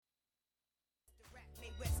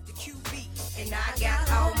And I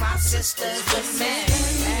got all my sisters with me.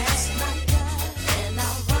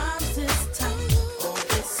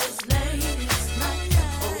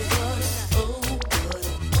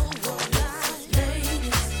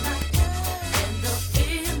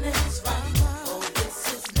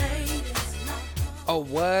 Oh,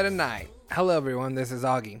 what a night. Hello, everyone. This is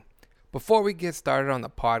Augie. Before we get started on the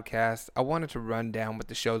podcast, I wanted to run down what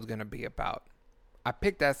the show's going to be about. I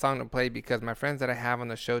picked that song to play because my friends that I have on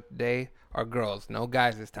the show today are girls, no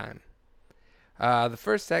guys this time. The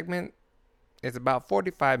first segment is about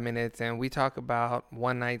 45 minutes, and we talk about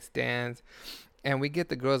one-night stands, and we get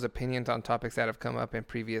the girls' opinions on topics that have come up in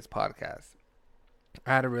previous podcasts.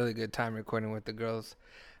 I had a really good time recording with the girls.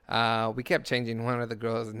 We kept changing one of the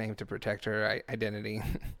girls' name to protect her identity.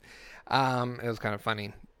 It was kind of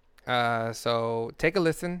funny. So take a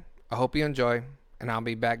listen. I hope you enjoy, and I'll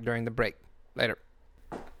be back during the break. Later.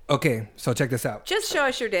 Okay, so check this out. Just show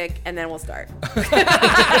us your dick, and then we'll start.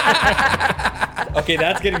 Okay,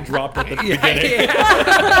 that's getting dropped at the beginning. Yeah.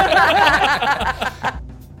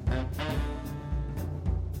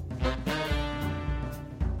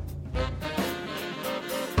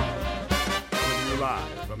 Live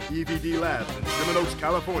from EVD Labs in Sherman Oaks,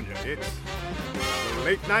 California, it's the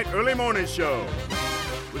Late Night Early Morning Show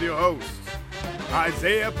with your host,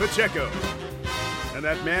 Isaiah Pacheco, and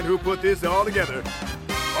that man who put this all together,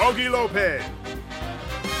 Augie Lopez.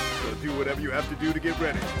 So do whatever you have to do to get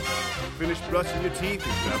ready. Finish brushing your teeth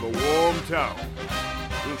and grab a warm towel.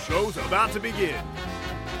 The show's about to begin.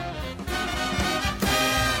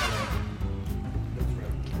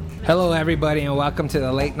 Hello, everybody, and welcome to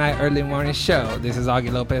the Late Night Early Morning Show. This is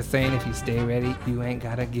Augie Lopez saying, if you stay ready, you ain't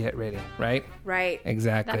gotta get ready, right? Right.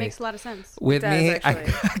 Exactly. That makes a lot of sense. With It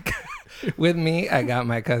does, me, I got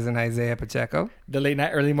my cousin Isaiah Pacheco. The Late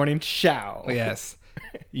Night Early Morning Show. Yes.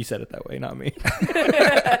 You said it that way, not me.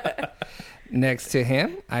 Next to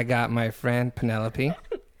him, I got my friend Penelope.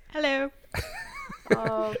 Hello.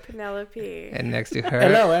 Oh, Penelope. And next to her,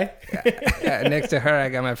 Hello, eh? next to her, I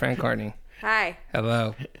got my friend Courtney. Hi,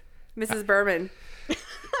 Hello. Mrs. Berman.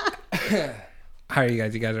 How are you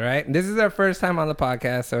guys? You guys all right? This is our first time on the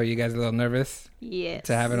podcast, so are you guys a little nervous Yes.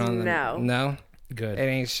 to have it on? No. No? Good. It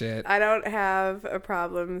ain't shit. I don't have a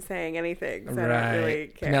problem saying anything, so I don't really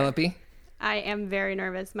care. Penelope? I am very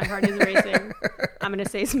nervous. My heart is racing. I'm going to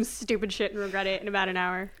say some stupid shit and regret it in about an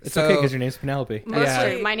hour. It's okay because your name's Penelope.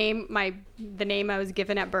 Mostly, Yeah. my name, the name I was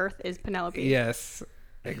given at birth is Penelope. Yes,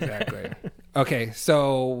 exactly. Okay,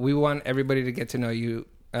 so we want everybody to get to know you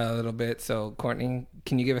a little bit. So, Courtney,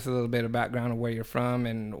 can you give us a little bit of background of where you're from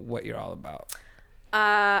and what you're all about?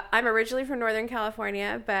 I'm originally from Northern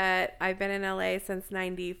California, but I've been in LA since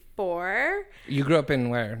 '94. You grew up in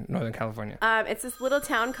where? Northern California? It's this little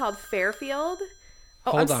town called Fairfield.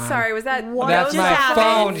 Oh, Hold I'm on. sorry. Was that What? That's just my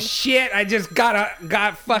happened? phone. Shit, I just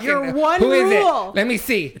got fucking... Your one Who is rule. it? Let me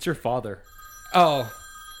see. It's your father. Oh,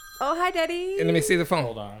 Oh, hi, Daddy. let me see the phone.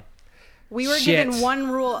 Hold on. We were Shit. given one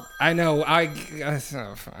rule. I know.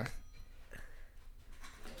 Oh, fuck.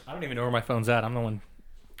 I don't even know where my phone's at. I'm the one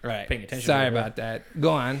Right. paying attention. Sorry over here. about that. Go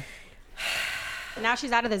on. Now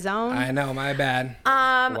she's out of the zone. I know. My bad.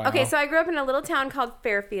 Wow. Okay, so I grew up in a little town called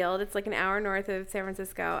Fairfield. It's like an hour north of San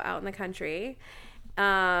Francisco, out in the country.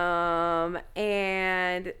 And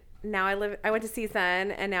now I went to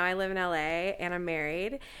CSUN, and now I live in LA, and I'm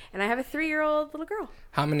married, and I have a 3-year-old little girl.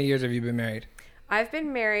 How many years have you been married? I've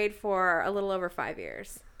been married for a little over 5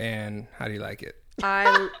 years. And how do you like it?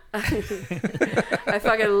 I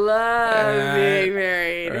fucking love being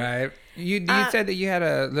married. Right. You said that you had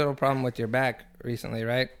a little problem with your back recently,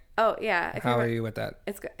 right? Oh yeah. How are you with that?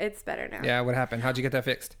 It's better now. Yeah, what happened? How'd you get that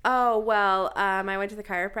fixed? Oh well, I went to the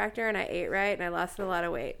chiropractor and I ate right and I lost a lot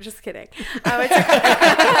of weight. Just kidding.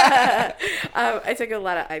 I took a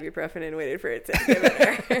lot of ibuprofen and waited for it to get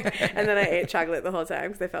better, and then I ate chocolate the whole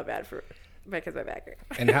time because I felt bad because my back hurt.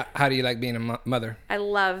 And how do you like being a mother? I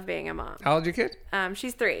love being a mom. How old's your kid?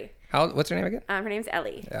 She's 3. What's her name again? Her name's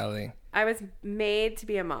Ellie. Ellie. I was made to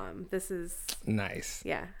be a mom. This is Nice.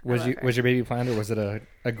 yeah. Was your baby planned, or was it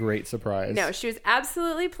a great surprise? No, she was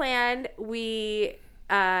absolutely planned. We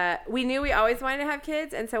knew we always wanted to have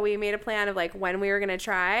kids, and so we made a plan of like when we were gonna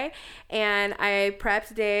try. And I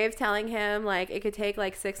prepped Dave, telling him like it could take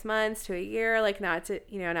like 6 months to a year, like not to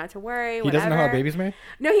worry. He doesn't know how a baby's made?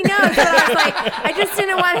 No, he knows. But I was like, I just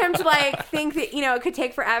didn't want him to like think that it could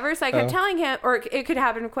take forever. So I kept telling him, or it could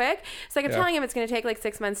happen quick. So I kept telling him it's gonna take like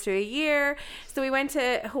 6 months to a year. So we went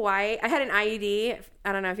to Hawaii. I had an IUD.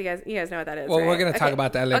 I don't know if you guys know what that is. Well, right? we're going to talk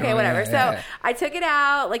about that later Okay, on. whatever. Yeah. So I took it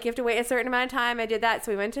out. Like, you have to wait a certain amount of time. I did that.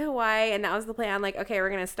 So we went to Hawaii, and that was the plan. Like, okay, we're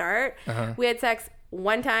going to start. Uh-huh. We had sex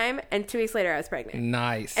one time, and 2 weeks later I was pregnant.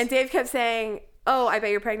 Nice. And Dave kept saying, oh, I bet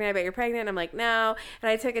you're pregnant. I bet you're pregnant. I'm like, no. And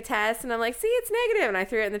I took a test and I'm like, see, it's negative. And I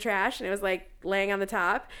threw it in the trash and it was like laying on the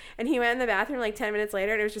top. And he went in the bathroom like 10 minutes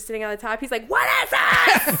later and it was just sitting on the top. He's like, what is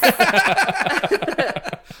this?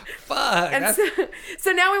 Fuck. And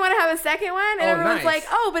so now we want to have a second one. And everyone's like,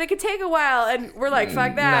 oh, but it could take a while. And we're like,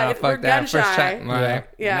 fuck that. No, If we're fuck that. gun shy. Right.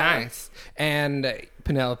 Yeah. Nice. And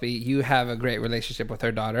Penelope, you have a great relationship with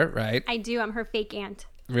her daughter, right? I do. I'm her fake aunt.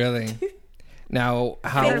 Really? Now,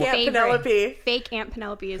 how... Fake Aunt Penelope. Fake Aunt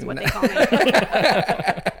Penelope is what they call me.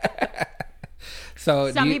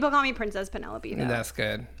 So Some people call me Princess Penelope, though. That's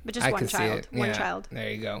good. But just I one can see child. it. One Yeah, child. There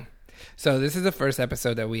you go. So this is the first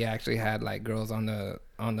episode that we actually had like girls on the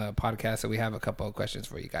podcast. So we have a couple of questions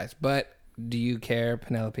for you guys. But do you care,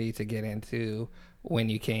 Penelope, to get into when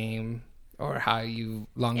you came or how long you've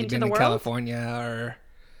Into been the in world? California or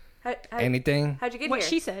anything? How'd you get What here?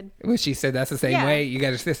 she said. Well, she said that's the same Yeah. way. You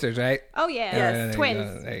guys are sisters, right? Oh, yeah. Yes. There you Twins.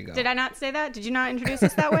 go. There you go. Did I not say that? Did you not introduce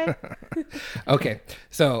us that way? Okay,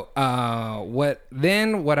 so what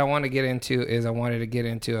I want to get into is I wanted to get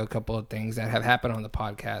into a couple of things that have happened on the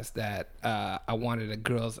podcast that I wanted a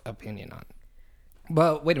girl's opinion on.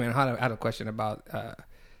 But wait a minute, I had a question about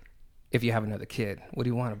if you have another kid. What do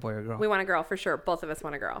you want, a boy or a girl? We want a girl for sure. Both of us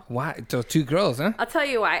want a girl. Why? So 2 girls, huh? I'll tell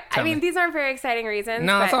you why. Tell I mean, me. these aren't very exciting reasons.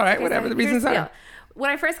 No, it's but all right. here's Whatever the here's reasons are. deal. When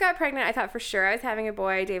I first got pregnant, I thought for sure I was having a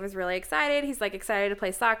boy. Dave was really excited. He's like excited to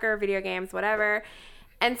play soccer, video games, whatever.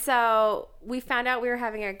 And so we found out we were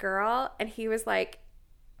having a girl, and he was like,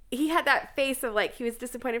 he had that face of like he was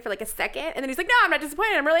disappointed for like a second, and then he's like, no, I'm not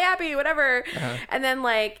disappointed. I'm really happy, whatever. And then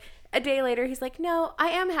like a day later, he's like, no,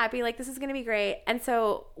 I am happy. Like, this is going to be great. And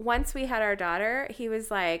so once we had our daughter, he was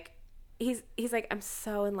like, he's like, I'm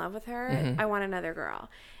so in love with her. I want another girl.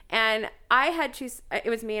 And I had it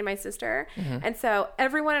was me and my sister. And so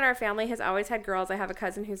everyone in our family has always had girls. I have a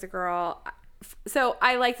cousin who's a girl. So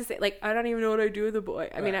I like to say, like, I don't even know what I'd do with a boy.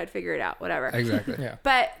 I mean, I'd figure it out, whatever. Exactly. Yeah.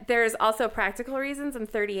 But there's also practical reasons. I'm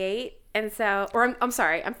 38. And so, or I'm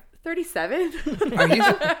sorry, I'm 37. Are you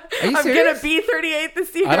I'm serious? gonna be 38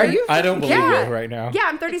 this year. I don't believe Yeah. you right now. Yeah,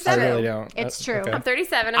 I'm I 37. really don't. It's true. I'm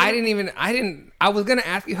 37. I was going to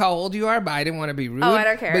ask you how old you are, but I didn't want to be rude. Oh, I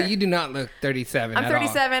don't care. But you do not look 37 I'm at all.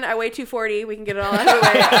 37. I weigh 240. We can get it all out of the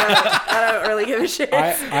way. I don't really give a shit.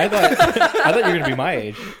 I thought you were gonna be my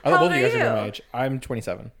age. I thought How both old of you guys are were you? my age. I'm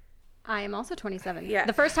 27. I am also 27. Yeah.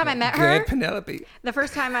 The first time I met her, Good, Penelope. the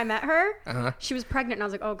first time I met her, she was pregnant, and I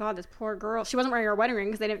was like, oh, God, this poor girl. She wasn't wearing her wedding ring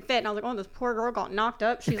because they didn't fit. And I was like, oh, this poor girl got knocked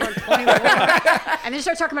up. She's like 21. And then she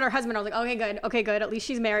started talking about her husband. I was like, okay, good. At least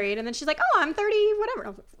she's married. And then she's like, oh, I'm 30, whatever. And I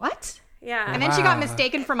was like, what? Yeah. And then she got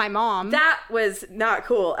mistaken for my mom. That was not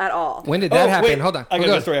cool at all. When did that happen? Wait, Hold on. I got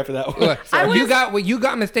Go. a story after that one. Look, I you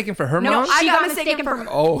got mistaken for her No, mom? she I got got mistaken mistaken for-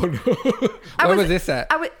 for Oh no! Where was this at?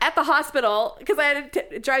 I was at the hospital because I had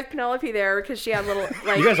to drive Penelope there because she had little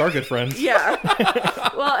like. You guys are good friends. Yeah.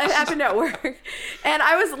 Well, it happened at work. And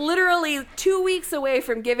I was literally 2 weeks away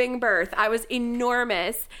from giving birth. I was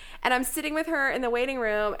enormous. And I'm sitting with her in the waiting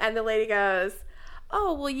room, and the lady goes,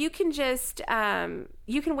 oh, well, you can just,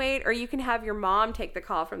 you can wait, or you can have your mom take the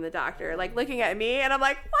call from the doctor. Like, looking at me, and I'm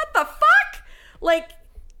like, what the fuck? Like,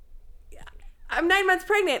 I'm 9 months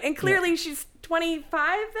pregnant, and clearly she's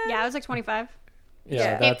 25 then? Yeah, I was like 25.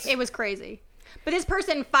 Yeah, that's It was crazy. But this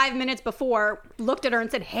person 5 minutes before looked at her and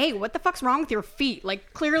said, hey, what the fuck's wrong with your feet?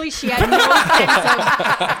 Like, clearly she had no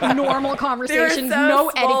sense of normal They were conversations, so no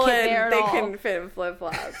swollen, etiquette there at they all. couldn't fit in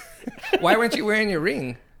flip-flops. Why weren't you wearing your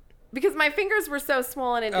ring? Because my fingers were so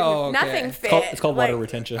swollen and Oh, okay. nothing It's fit. it's called water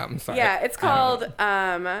retention. I'm sorry. Yeah, it's called what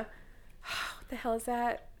the hell is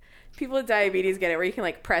that? People with diabetes get it, where you can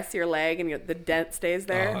like press your leg and the dent stays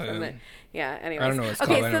there. Oh, from yeah. Anyways. I don't know what it's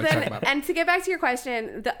okay, called. I know so what you're then, talking about. and to get back to your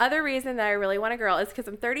question, the other reason that I really want a girl is because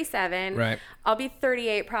I'm 37. Right. I'll be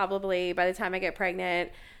 38 probably by the time I get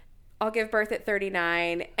pregnant. I'll give birth at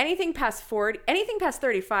 39. Anything past 40, anything past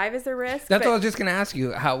 35 is a risk. That's but what I was just gonna ask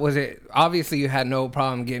you. How was it? Obviously, you had no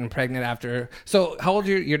problem getting pregnant after. So, how old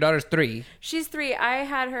your daughter's 3? She's 3. I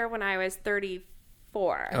had her when I was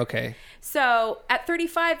 34. Okay. So at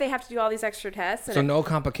 35, they have to do all these extra tests. And So no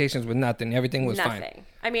complications with nothing. Everything was nothing. fine.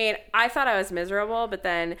 I mean, I thought I was miserable, but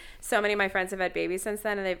then so many of my friends have had babies since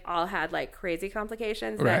then, and they've all had like crazy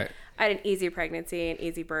complications. Right. That I had an easy pregnancy, an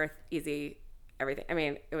easy birth, easy everything. I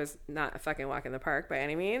mean, it was not a fucking walk in the park by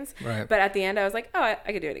any means. Right. But at the end, I was like, oh, I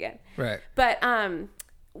could do it again. Right. But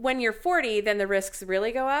when you're 40, then the risks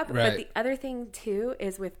really go up. Right. But the other thing too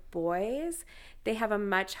is with boys, they have a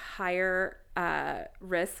much higher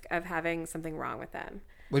risk of having something wrong with them.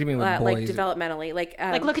 What do you mean with like boys? developmentally, like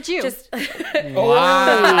look at you. Just Wow.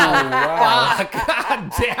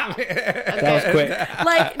 God damn it. That was quick.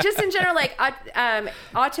 like just in general, like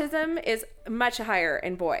autism is much higher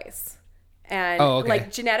in boys, and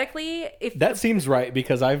like genetically, if That seems right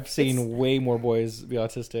because I've seen way more boys be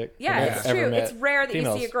autistic. yeah, than it's I've ever true. met It's rare that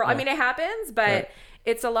females. you see a girl. Yeah. I mean, it happens, but Right.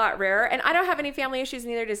 it's a lot rarer. And I don't have any family issues,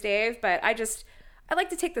 neither does Dave. But I like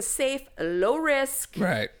to take the safe, low risk.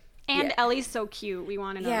 Right. And Yeah. Ellie's so cute. We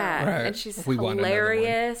want another. Yeah, Right. and she's We want another one.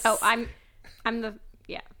 hilarious. Oh, I'm the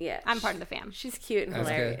yeah, I'm part of the fam. She's cute and That's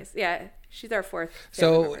hilarious. Yeah, she's our fourth.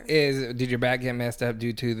 So family member. did your back get messed up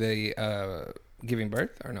due to the giving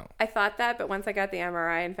birth or no? I thought that, but once I got the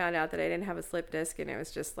MRI and found out that I didn't have a slip disc, and it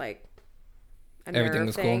was just like a Everything nerve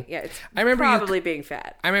was thing. cool? Yeah, it's I remember you- probably being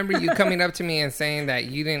fat. I remember you coming up to me and saying that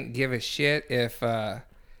you didn't give a shit if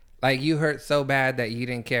like you hurt so bad that you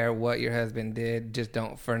didn't care what your husband did, just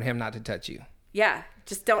don't for him not to touch you. Yeah,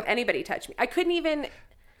 just don't anybody touch me. I couldn't even.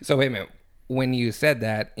 So wait a minute. When you said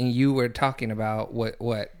that and you were talking about what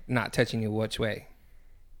not touching you, which way?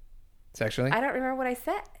 Sexually? I don't remember what I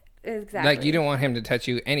said exactly. Like you didn't want him to touch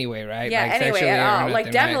you anyway, right? Yeah, like anyway, sexually at or all. nothing, Like,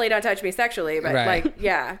 right? definitely don't touch me sexually, but Right. like,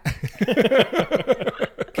 yeah.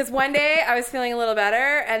 Because one day I was feeling a little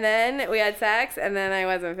better, and then we had sex, and then I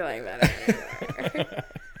wasn't feeling better anymore.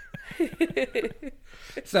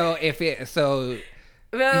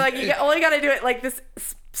 But like, you only got to do it like this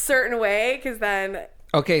certain way, because then.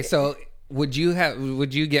 Okay, so would you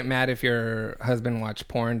get mad if your husband watched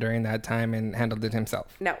porn during that time and handled it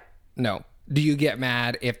himself? No. No. Do you get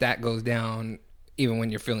mad if that goes down even when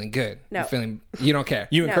you're feeling good? No. You don't care.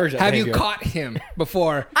 You encourage that Have you behavior. caught him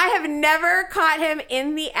before? I have never caught him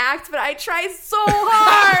in the act, but I try so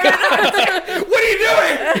hard. What are you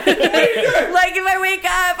doing? Like if I wake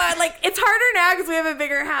up, it's harder now because we have a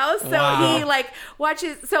bigger house. So Wow. he like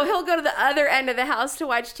watches. So he'll go to the other end of the house to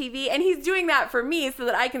watch TV, and he's doing that for me so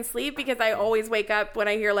that I can sleep because I always wake up when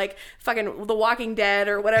I hear like fucking The Walking Dead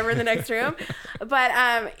or whatever in the next room. But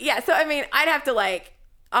yeah, so I mean, I'd have to like.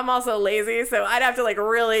 I'm also lazy, so I'd have to like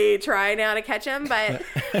really try now to catch him. But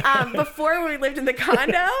before, when we lived in the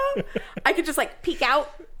condo, I could just like peek out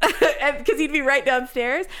because he'd be right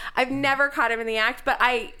downstairs. I've never caught him in the act, but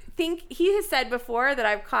I think he has said before that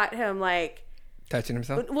I've caught him like, Touching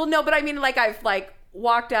himself? well, no, but I mean like I've like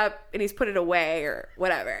walked up and he's put it away or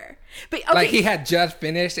whatever. But okay, Like he had just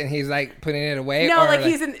finished and he's like putting it away? no, or like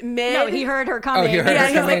he's in mid. No, he heard her coming. Oh, you heard Yeah, her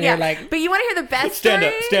he's coming like, and yeah. you're like, But you want to hear the best Stand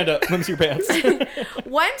story? up, stand up. Let me see your pants.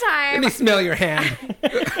 One let time, me smell your hand.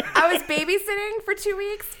 I was babysitting for 2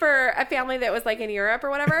 weeks for a family that was like in Europe or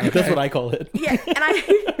whatever. That's what I call it. Yeah, and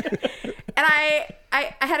I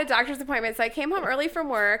had a doctor's appointment, so I came home early from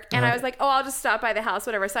work, and I was like, oh, I'll just stop by the house,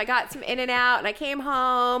 whatever. So I got some In-N-Out, and I came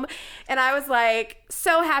home, and I was like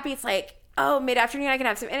so happy. It's like, oh, mid-afternoon, I can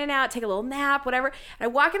have some In-N-Out, take a little nap, whatever. And I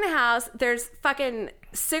walk in the house, there's fucking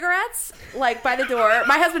cigarettes like by the door.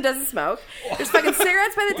 My husband doesn't smoke. There's fucking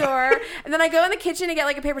cigarettes by the door, and then I go in the kitchen to get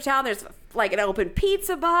like a paper towel, and there's like an open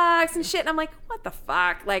pizza box and shit, and I'm like, what the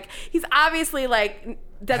fuck? Like, he's obviously like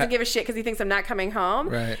doesn't give a shit because he thinks I'm not coming home.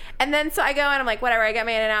 Right. And then so I go and I'm like, whatever, I got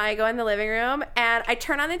my In-N-Out, I go in the living room and I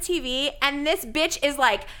turn on the TV and this bitch is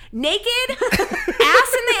like naked, ass in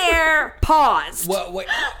the air, paused. What? And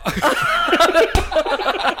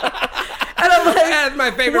I'm like, That's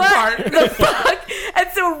my favorite what part. the fuck? And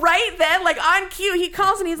so right then, like on cue, he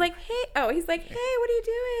calls and he's like, hey, what are you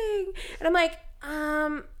doing? And I'm like,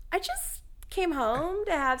 I just came home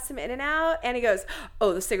to have some In-N-Out. And he goes,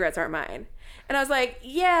 oh, the cigarettes aren't mine. And I was like,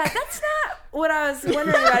 yeah, that's not what I was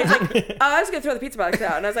wondering about. He's like, oh, I was going to throw the pizza box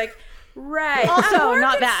out. And I was like, right. Also, I'm more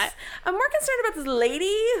not that. I'm more concerned about this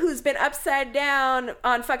lady who's been upside down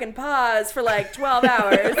on fucking pause for like 12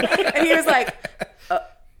 hours. And he was like,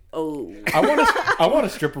 oh. I want a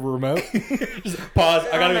stripper remote. Just pause.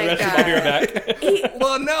 I gotta Oh go my to the restroom. I'll be right back.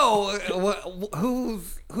 Well, no.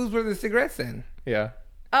 Whose were the cigarettes in? Yeah.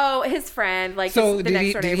 Oh, his friend, like So the did next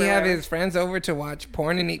he door did neighbor. he have his friends over to watch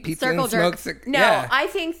porn and eat pizza Circle and smoke? jerk. No, Yeah. I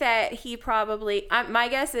think that he probably. My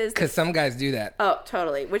guess is. Because some guys do that. Oh,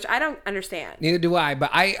 totally. Which I don't understand. Neither do I.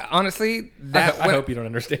 But I honestly I hope you don't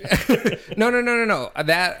understand. No.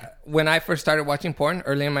 That when I first started watching porn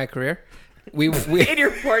early in my career, we In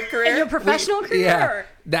your porn career, In your professional career? yeah,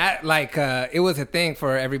 that like it was a thing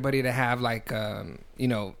for everybody to have like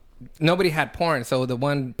nobody had porn, so the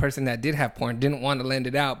one person that did have porn didn't want to lend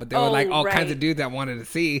it out, but there were like all kinds right. of dudes that wanted to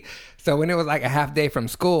see. So when it was like a half day from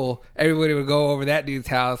school, everybody would go over that dude's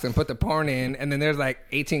house and put the porn in, and then there's like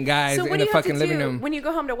 18 guys So in what the do you have fucking to living do room. when you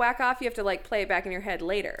go home to whack off? You have to like play it back in your head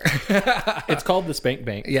later. It's called the spank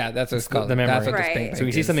bank. Yeah, that's what it's called. the memory. That's what Right. the spank So when you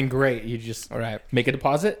bank see is. something great, you just Right. make a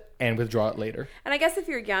deposit and withdraw it later. And I guess if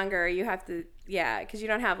you're younger, you have to, because you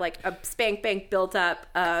don't have like a spank bank built up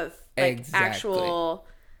of like actual.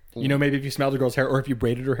 You know, maybe if you smelled a girl's hair, or if you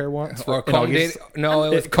braided her hair once, Or combed it. No,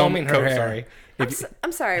 it was combing her hair. Sorry.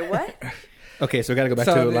 I'm sorry, what? Okay, so we got to go back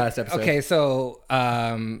to the last episode. Okay, so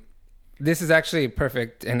this is actually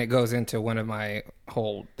perfect, and it goes into one of my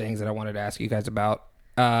whole things that I wanted to ask you guys about.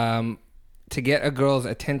 To get a girl's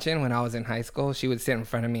attention when I was in high school, she would sit in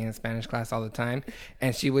front of me in Spanish class all the time,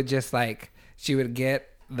 and she would just she would get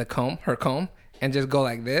her comb, and just go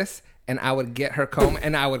like this. And I would get her comb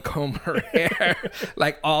and I would comb her hair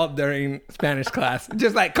like all during Spanish class.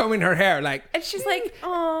 Just like combing her hair. Like, and she's like,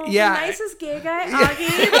 oh, yeah. The nicest gay guy,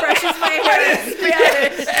 Augie, brushes my hair in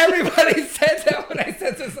Spanish. Everybody said that when I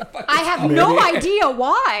said this. I have no idea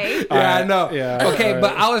why. Yeah, I know. Yeah, okay, right.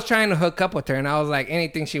 but I was trying to hook up with her and I was like,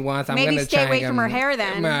 anything she wants, I'm going to try. Maybe stay away from her hair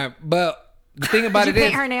then. But the thing about Did it you is,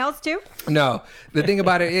 paint her nails too? no. The thing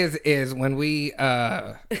about it is when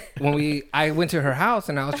I went to her house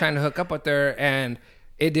and I was trying to hook up with her and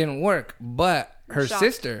it didn't work. But her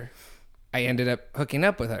sister, I ended up hooking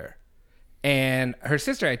up with her, and her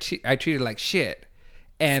sister I treated like shit,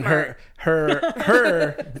 and Smart.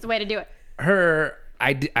 her That's the way to do it.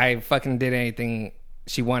 I fucking did anything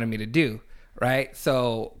she wanted me to do, right?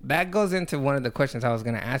 So that goes into one of the questions I was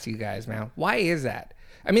gonna ask you guys, man. Why is that?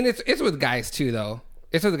 I mean, it's with guys too, though.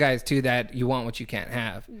 It's with guys too that you want what you can't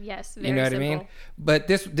have. Yes, very you know what simple. I mean. But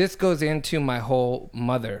this goes into my whole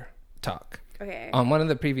mother talk. Okay. On one of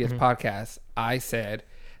the previous podcasts, I said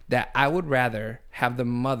that I would rather have the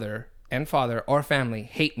mother and father or family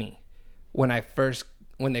hate me when they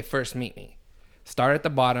first meet me. Start at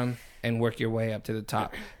the bottom and work your way up to the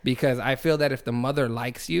top, because I feel that if the mother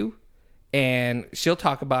likes you, and she'll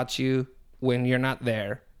talk about you when you're not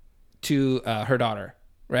there to her daughter.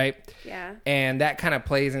 Right? Yeah. And that kind of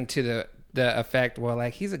plays into the effect, well,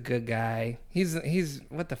 like, he's a good guy. He's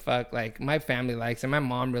what the fuck? Like, my family likes him. My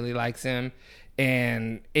mom really likes him.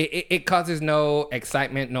 And it causes no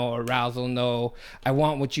excitement, no arousal, no I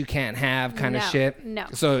want what you can't have kind of shit. No.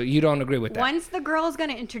 So you don't agree with that? Once the girl is going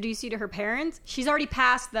to introduce you to her parents, she's already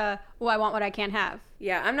past I want what I can't have.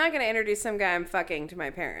 Yeah, I'm not going to introduce some guy I'm fucking to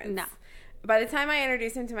my parents. No. By the time I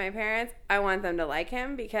introduce him to my parents, I want them to like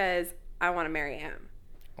him because I want to marry him.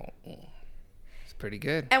 It's pretty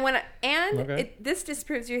good. And this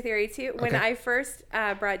disproves your theory too. When Okay. I first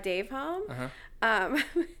brought Dave home,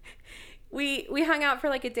 we hung out for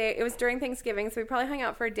like a day. It was during Thanksgiving, so we probably hung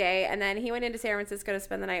out for a day. And then he went into San Francisco to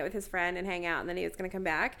spend the night with his friend and hang out. And then he was going to come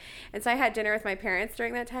back. And so I had dinner with my parents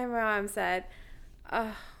during that time. My mom said,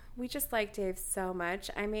 we just like Dave so much.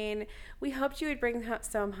 I mean, we hoped you would bring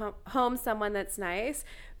home someone that's nice.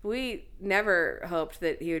 We never hoped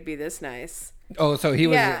that he would be this nice. Oh, so he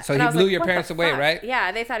was. Yeah. So And he I was blew like, your what the parents away, fuck? right?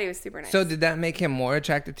 Yeah, they thought he was super nice. So did that make him more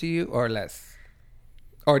attracted to you or less?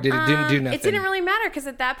 Or did it didn't do nothing? It didn't really matter because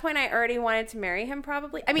at that point I already wanted to marry him.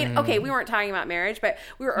 Probably. I mean, okay, we weren't talking about marriage, but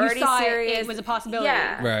we were already saw serious. it was a possibility.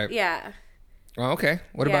 Yeah. Right. Yeah. Well, okay.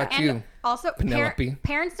 What Yeah. about And you? also, Penelope?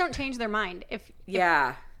 parents don't change their mind.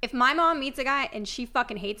 Yeah. If my mom meets a guy and she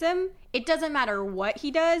fucking hates him, it doesn't matter what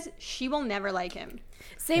he does, she will never like him.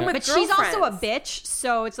 Same with But she's also a girlfriends. bitch,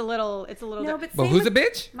 so it's a little No, different. but But same who's with, a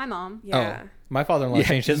bitch? My mom. Yeah. My father-in-law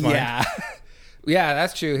changed his mind. Yeah. Yeah,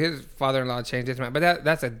 that's true. His father-in-law changed his mind. But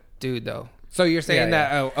that's a dude, though. So you're saying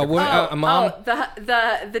Yeah, that a woman, a mom?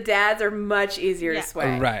 the dads are much easier to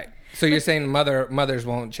sway. Right. So you're saying mothers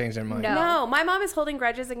won't change their mind? No. No, my mom is holding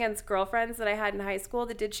grudges against girlfriends that I had in high school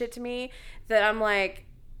that did shit to me that I'm like,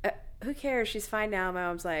 who cares? She's fine now. My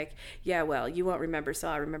mom's like, yeah, well, you won't remember, so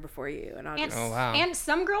I'll remember for you. And I'll And, just... Oh, wow. and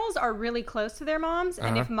some girls are really close to their moms,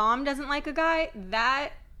 and if mom doesn't like a guy,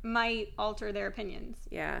 that might alter their opinions.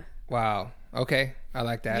 Yeah. Wow. Okay. I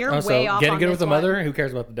like that. You're Also, way off getting on good this with the one. mother, who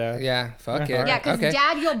cares about the dad? Yeah. Fuck Yeah, it. Yeah, because okay.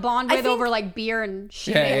 dad you'll bond I with think- over like beer and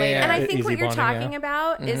shit Yeah, yeah, later. yeah. And I think Easy what you're bonding, talking yeah.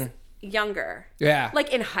 about is younger. Yeah.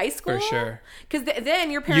 Like in high school. For sure. Because then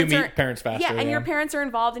your parents meet are... parents faster, Yeah, and yeah. your parents are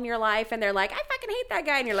involved in your life, and they're like, I fucking hate that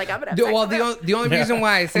guy. And you're like, I'm going to... Well, the only reason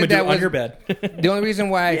why I I'm said gonna do that it was on your bed. the only reason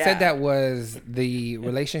why I Yeah. said that was the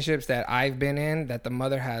relationships that I've been in that the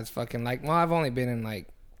mother has fucking like. Well, I've only been in like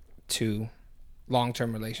 2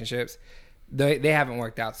 long-term relationships. They haven't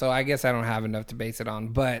worked out, so I guess I don't have enough to base it on.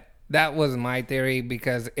 But that was my theory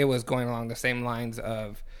because it was going along the same lines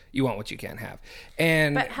of you want what you can't have.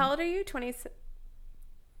 And But how old are you? 20...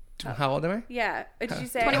 how old am I? Yeah. Did you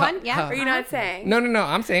say... 21? Yeah. Are you not saying? No.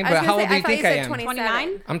 I'm saying, I was but gonna how say, old do you thought think I said am? 27.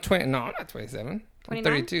 29? I'm 20. No, I'm not 27. I'm 29?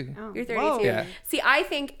 32. Oh. You're 32. Whoa. Yeah. See, I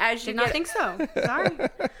think as you Did not get... think so. Sorry.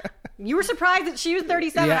 You were surprised that she was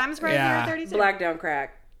 37. Yeah, I'm surprised yeah. you were 32. Black don't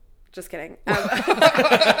crack. Just kidding. Go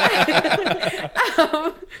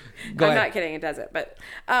I'm ahead. not kidding. It doesn't. But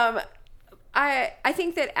I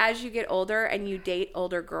think that as you get older and you date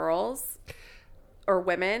older girls or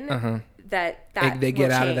women, that They will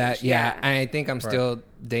get out of change. that. Yeah. And I think I'm still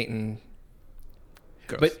dating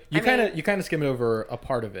girls. But you I kind of skim over a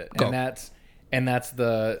part of it, Go. and that's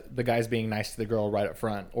the guys being nice to the girl right up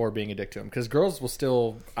front or being a dick to him, because girls will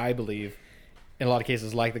still, I believe, in a lot of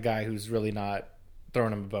cases, like the guy who's really not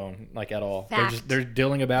throwing them a bone like at all. Fact. They're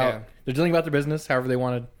dealing about their business however they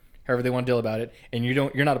want to deal about it, and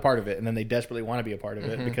you're not a part of it, and then they desperately want to be a part of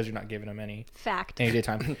it because you're not giving them any Fact.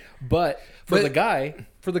 daytime. But for the guy,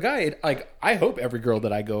 like, I hope every girl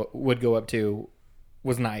that I would go up to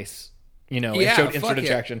was nice, and showed instant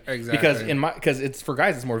attraction. Exactly. Because it's for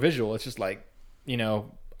guys, it's more visual. It's just like,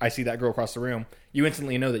 I see that girl across the room, you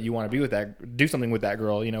instantly know that you want to be with that, do something with that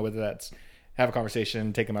girl, whether that's have a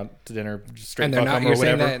conversation, take them out to dinner, just straight And they're fuck not, them you're or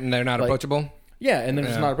saying whatever. that and they're not Like, approachable? Yeah, and then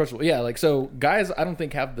it's not approachable. Yeah, like, so guys, I don't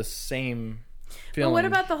think have the same feeling. But what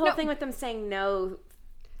about the whole thing with them saying no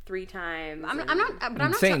 3 times? I'm and- not. But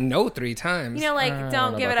I'm saying no 3 times. like, don't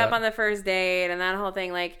don't know give it about up that. on the first date and that whole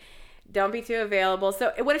thing. Like, don't be too available.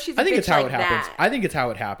 So what if she's a I think bitch it's how like it happens. that? I think it's how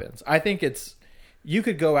it happens. I think it's, you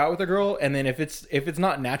could go out with a girl, and then if it's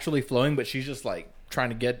not naturally flowing, but she's just like trying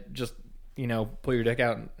to get, just, pull your dick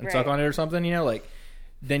out and suck Right. on it or something, like,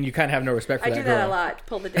 then you kind of have no respect for I that do girl. that a lot.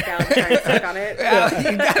 Pull the dick out and try and suck on it.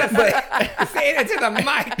 You gotta say it to the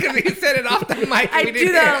mic because he said it off the mic. I We do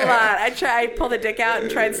didn't that hear a lot. I pull the dick out and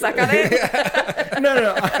try and suck on it.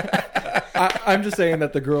 No. I'm just saying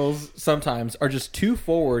that the girls sometimes are just too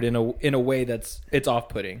forward in a way it's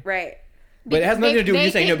off-putting. Right. But it has nothing to do with you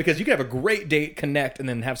saying no, think- because you could have a great date, connect, and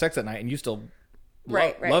then have sex at night, and you still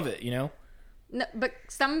Right. love it, No, but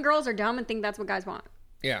some girls are dumb and think that's what guys want.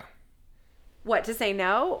 Yeah. What, to say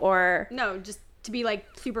no or? No, just to be like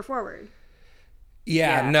super forward.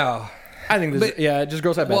 Yeah, Yeah. no. I think just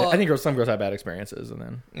girls have bad. Well- I think some girls have bad experiences, and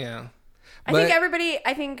then Yeah.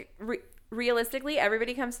 I think realistically,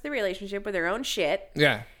 everybody comes to the relationship with their own shit.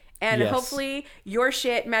 Yeah. And Yes. hopefully your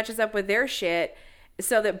shit matches up with their shit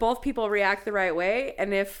so that both people react the right way.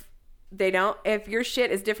 And if they don't, if your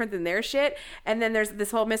shit is different than their shit, and then there's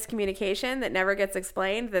this whole miscommunication that never gets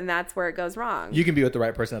explained, then that's where it goes wrong. you can be with the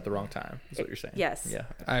right person at the wrong time. Is what you're saying? Yes. Yeah.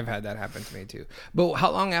 I've had that happen to me too. But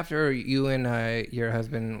how long after you and your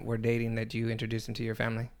husband were dating that you introduced him to your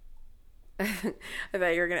family? I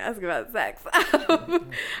thought you were going to ask about sex.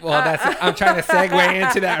 Well, I'm trying to segue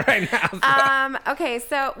into that right now. So. Okay,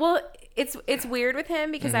 so it's weird with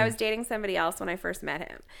him because I was dating somebody else when I first met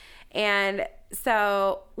him, and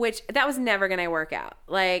so that was never gonna work out.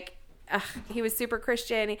 Like, he was super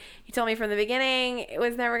Christian. He told me from the beginning it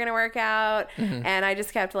was never gonna work out, and I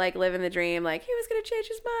just kept like living the dream, like he was gonna change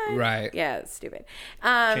his mind. Right. Yeah, it's stupid.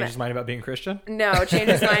 Change his mind about being Christian. No, change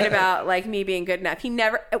his mind about like me being good enough.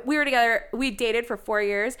 We were together. We dated for 4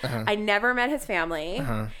 years. I never met his family.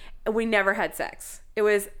 We never had sex. It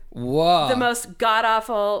was Whoa. the most god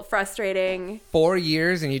awful, frustrating. 4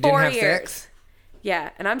 years and you didn't 4 have years. sex?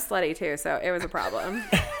 Yeah, and I'm slutty too, so it was a problem.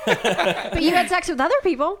 But you had sex with other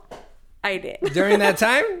people. I did. During that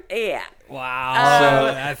time? Yeah.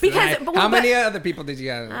 Wow. That's because- nice. but- How many other people did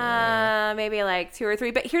you have? Maybe like 2 or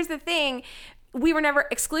 3. But here's the thing. We were never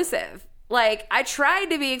exclusive. Like, I tried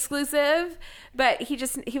to be exclusive, but he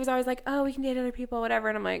was always like, oh, we can date other people, whatever.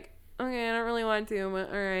 And I'm like, okay, I don't really want to, but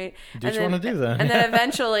all right. Do what you want to do then. And then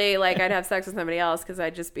eventually, like, I'd have sex with somebody else because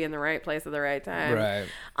I'd just be in the right place at the right time.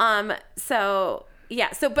 Right. So,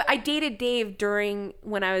 yeah. So, but I dated Dave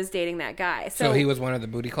when I was dating that guy. So he was one of the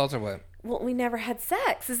booty calls or what? Well, we never had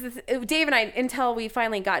sex. Dave and I, until we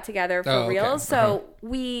finally got together for Oh, okay. real. So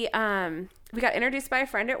we got introduced by a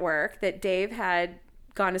friend at work that Dave had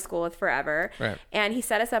gone to school with forever. Right. And he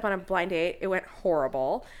set us up on a blind date. It went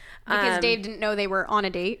horrible. Because Dave didn't know they were on a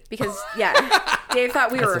date. Because, yeah, Dave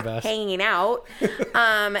thought we the were best. hanging out.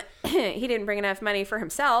 He didn't bring enough money for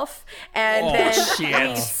himself. And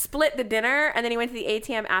then we split the dinner. And then he went to the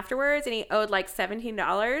ATM afterwards and he owed like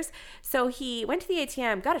 $17. So he went to the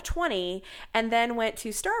ATM, got a 20, and then went to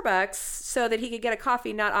Starbucks so that he could get a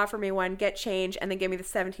coffee, not offer me one, get change, and then give me the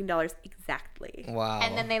 $17 exactly. Wow.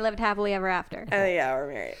 And then they lived happily ever after. Oh, yeah, we're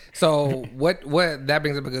married. So what that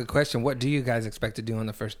brings up a good question. What do you guys expect to do on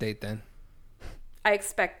the first date then? I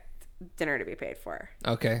expect dinner to be paid for.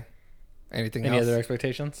 Okay. Anything Any else? other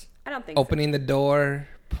expectations? I don't think so. Opening the door,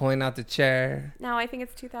 pulling out the chair. No, I think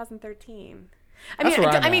it's 2013. That's where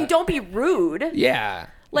I'm I mean, at. don't be rude. Yeah.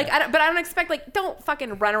 Like, I don't expect, like, don't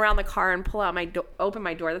fucking run around the car and pull out open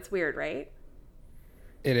my door. That's weird, right?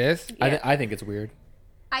 It is? I think it's weird.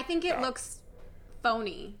 I think it looks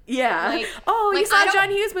phony. Yeah. Like, you like, saw I a don't-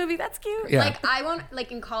 John Hughes movie. That's cute. Yeah. Like I won't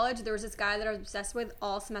like in college there was this guy that I was obsessed with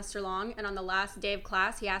all semester long, and on the last day of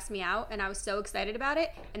class he asked me out and I was so excited about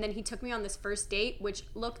it, and then he took me on this first date which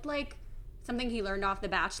looked like something he learned off The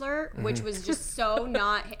Bachelor, which was just so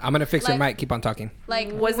not I'm gonna fix your like- mic. Keep on talking.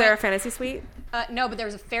 like Was there a fantasy suite? no, but there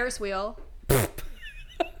was a Ferris wheel.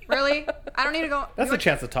 Really? I don't need to go. That's a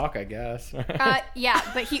chance to talk, I guess. Yeah,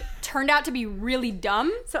 but he turned out to be really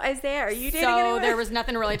dumb. So Isaiah, are you dating So anyone? there was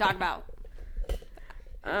nothing to really talk about.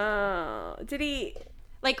 Oh, did he?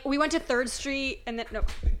 Like we went to 3rd Street and then no.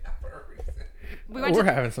 We went We're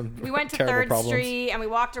to having some we went to terrible 3rd problems. Street and we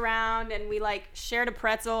walked around and we like shared a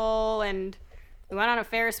pretzel and we went on a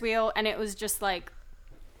Ferris wheel and it was just like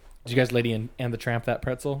Did you guys Lady and the Tramp that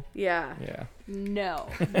pretzel? Yeah. Yeah. no.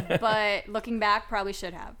 But looking back, probably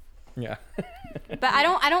should have. Yeah. But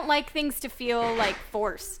I don't like things to feel like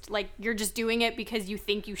forced. Like you're just doing it because you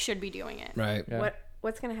think you should be doing it. Right. Yeah.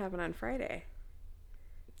 What's gonna happen on Friday?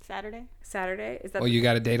 Saturday? Is that? Well, you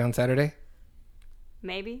got a date on Saturday,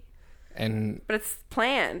 Maybe. and But it's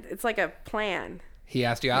planned. It's like a plan. he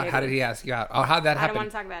asked you out. How Maybe. did he ask you out? Oh, how'd that I don't happen? want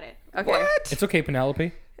to talk about it. Okay. What? It's okay,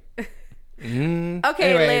 Penelope. Okay,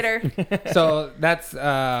 Anyways. later. So that's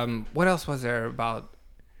what else was there about?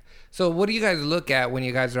 So what do you guys look at when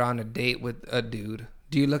you guys are on a date with a dude?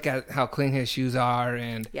 Do you look at how clean his shoes are?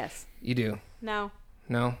 And Yes. you do. No.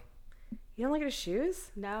 No. You don't look at his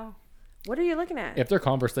shoes? No. What are you looking at? If they're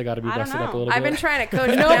Converse, they got to be I don't busted up a know. little I've bit. been trying to coach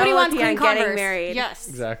Nobody Penelope wants on clean getting Converse. married. Yes.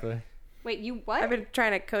 Exactly. Wait, you what? I've been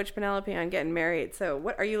trying to coach Penelope on getting married. So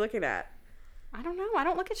what are you looking at? I don't know. I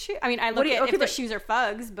don't look at shoes. I mean, I What look do you- at okay, if the but- shoes are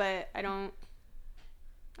Fugs, but I don't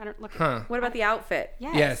look. Huh. What about the outfit?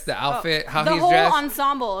 Yes, the outfit, how the he's whole dressed.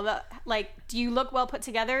 ensemble. Like, do you look well put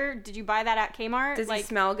together? Did you buy that at Kmart? Does like, he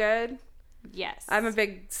smell good? yes. I'm a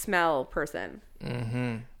big smell person.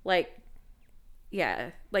 Mm-hmm. Like,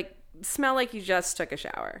 yeah, like smell like you just took a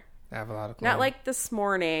shower. I have a lot of cologne. Not like this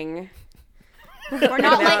morning. Or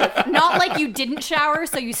not like you didn't shower,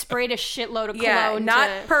 so you sprayed a shitload of cologne. Yeah, not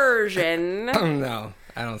to, Persian. No,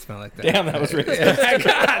 I don't smell like that. Damn, that was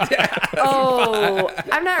racist. Oh,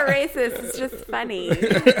 I'm not racist. It's just funny.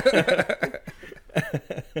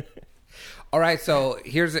 All right, so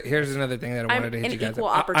here's another thing that I I'm wanted to an hit you guys equal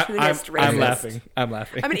up. opportunist racist. I'm laughing. I'm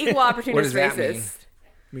laughing. I'm an equal opportunist does that mean? racist.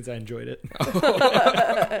 Means I enjoyed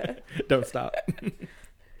it. Don't stop.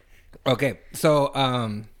 Okay, so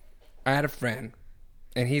I had a friend,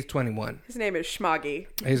 and he's 21. His name is Schmoggy.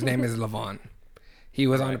 His name is Levon. He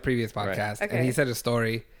was on a previous Right. podcast, Okay. and he said a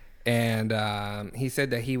story, and he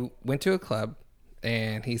said that he went to a club,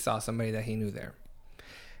 and he saw somebody that he knew there,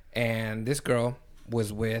 and this girl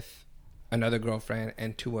was with another girlfriend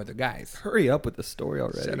and two other guys. Hurry up with the story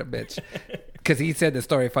already. Shut up, bitch. Because he said the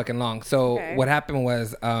story fucking long. So Okay. what happened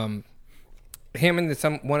was, him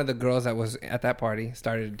and one of the girls that was at that party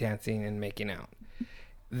started dancing and making out.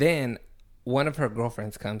 Then one of her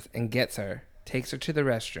girlfriends comes and gets her, takes her to the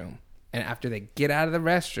restroom, and after they get out of the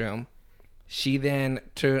restroom, she then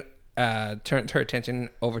turned her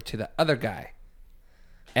attention over to the other guy,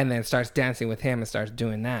 and then starts dancing with him and starts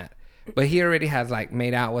doing that. But he already has like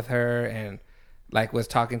made out with her and like was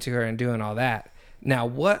talking to her and doing all that. Now,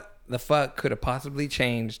 what the fuck could have possibly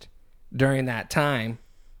changed during that time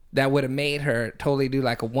that would have made her totally do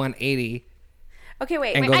like a 180? Okay,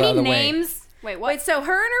 wait. And Wait, go I the need other way. names. Wait, what? wait, so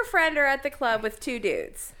her and her friend are at the club with two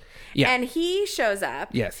dudes. Yeah. And he shows up.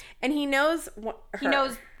 Yes. And he knows he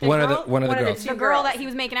knows the One girl, of the one of the girls. two- the girl girls. that he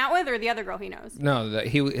was making out with, or the other girl he knows. No,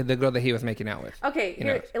 the girl that he was making out with. Okay, He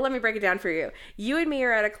here, knows. let me break it down for you. You and me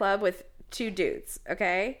are at a club with two dudes,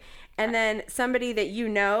 okay? And then somebody that you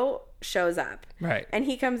know shows up. Right. And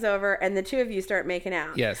he comes over and the two of you start making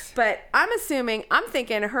out. Yes. But I'm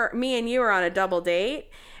thinking me and you are on a double date.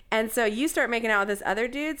 And so you start making out with this other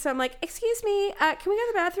dude. So I'm like, excuse me, can we go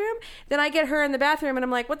to the bathroom? Then I get her in the bathroom and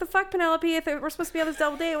I'm like, what the fuck, Penelope? If we're supposed to be on this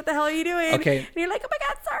double date, what the hell are you doing? Okay. And you're like, oh my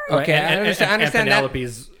God, sorry. Okay, I understand and that.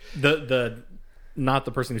 Penelope's the not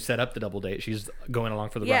the person who set up the double date. She's going along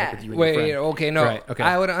for the Yeah. ride with you and your Wait, friend. okay, no. Right, okay.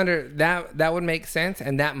 I would that would make sense,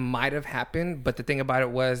 and that might have happened. But the thing about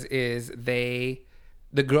it is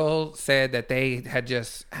the girl said that they had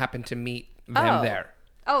just happened to meet them Oh. there.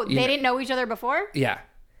 Oh, You they know- didn't know each other before? Yeah,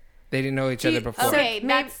 they didn't know each other before. Okay, maybe-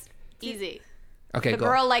 that's easy. Okay, The go.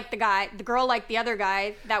 girl liked the guy. The girl liked the other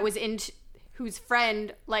guy that was whose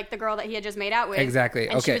friend liked the girl that he had just made out with. Exactly,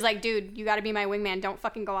 And she okay. was like, dude, you got to be my wingman. Don't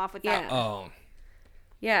fucking go off with that. Yeah. Oh,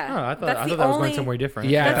 Yeah. Oh, I thought That's that the was going only- somewhere different.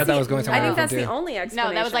 yeah, I That's thought that the- was going I somewhere think that's different the too. only explanation.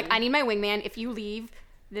 No, that was like, I need my wingman. If you leave,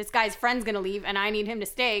 this guy's friend's gonna leave and I need him to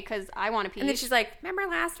stay because I want to pee. And then she's like, remember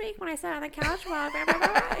last week when I sat on the couch? Well, blah, blah, blah,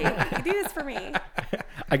 blah. You do this for me.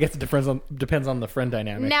 I guess it depends on the friend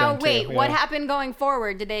dynamic. now then, too. wait, what Yeah. happened going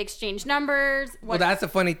forward? Did they exchange numbers? Well, that's the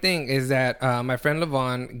funny thing is that my friend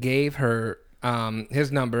Levon gave her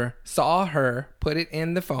his number, saw her, put it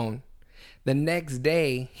in the phone. The next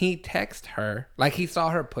day, he texted her, like he saw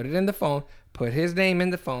her put it in the phone, put his name in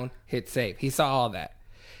the phone, hit save. He saw all that.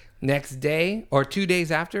 Next day, or 2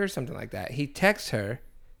 days after, something like that, he texts her,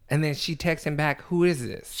 and then she texts him back, who is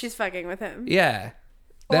this? She's fucking with him. Yeah.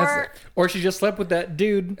 Or she just slept with that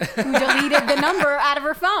dude. who deleted the number out of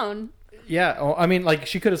her phone. Yeah, oh, I mean, like,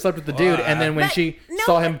 she could have slept with the dude, and then when But she no,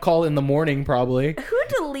 saw him call in the morning, probably. Who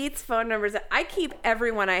deletes phone numbers? I keep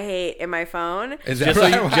everyone I hate in my phone. Is Just so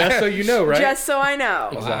you know, right? Just so I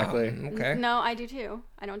know. Exactly. Okay. No, I do too.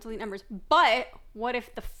 I don't delete numbers. But what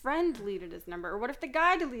if the friend deleted his number? Or what if the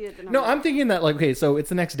guy deleted the number? No, I'm thinking that, like, okay, so it's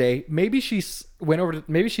the next day. Maybe she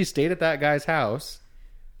maybe she stayed at that guy's house,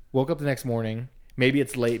 woke up the next morning. Maybe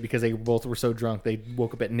it's late because they both were so drunk they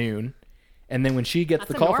woke up at noon. And then when she gets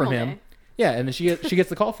That's the a call from normal him, day. yeah, and then she gets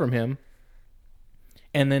the call from him,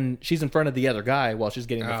 and then she's in front of the other guy while she's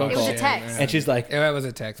getting the phone It was call. a text. And she's like, Yeah, it was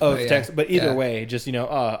a text. "Oh, but it's yeah. text." But either Yeah. way, just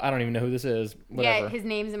I don't even know who this is. Whatever. Yeah, his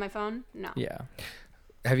name's in my phone? No. Yeah,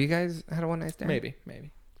 Have you guys had a one night stand? maybe.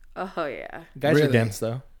 Oh, yeah. Guys Really? are dense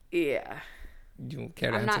though. Yeah. Do you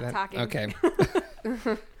care to I'm answer not that? talking.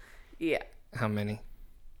 Okay. Yeah. How many?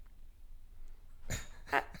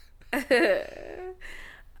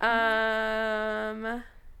 How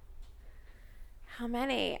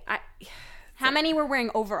many? How many were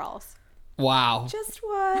wearing overalls? Wow. Just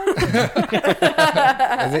one. Is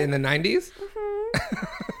it in the 90s?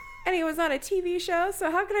 And he was on a TV show,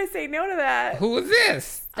 so how could I say no to that? Who was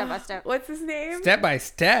this? Step by step. What's his name? Step by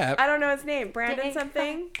step. I don't know his name. Brandon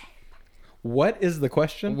something? What is the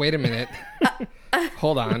question? Wait a minute.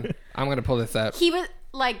 Hold on. I'm going to pull this up. He was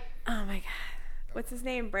like, Oh my god. What's his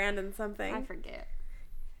name? Brandon something. I forget.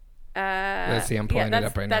 Let's see. I'm pulling it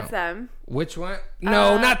up right that's now. them. Which one?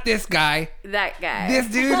 No, not this guy. That guy. This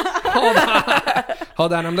dude. Hold on.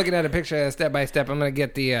 Hold on. I'm looking at a picture of Step by Step. I'm going to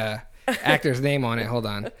get the actor's name on it. Hold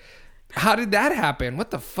on. How did that happen?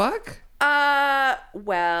 What the fuck?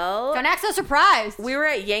 Well, Don't act so surprised. we were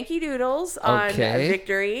at Yankee Doodles on Okay.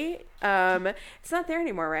 Victory. It's not there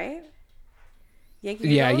anymore, right? Yankee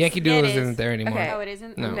Doodles? Yeah, Yankee Doodles It is. isn't there anymore. Okay. Oh, it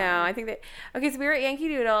isn't? No. No, I think that. Okay, so we were at Yankee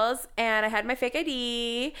Doodles, and I had my fake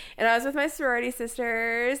ID, and I was with my sorority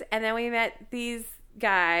sisters, and then we met these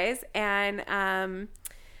guys, and I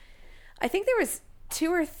think there was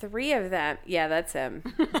 2 or 3 of them. Yeah, that's him,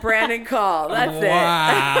 Brandon Call. That's it.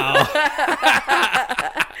 Wow.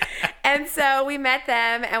 And so we met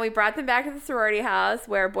them, and we brought them back to the sorority house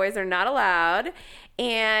where boys are not allowed,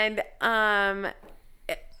 and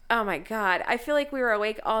oh my god, I feel like we were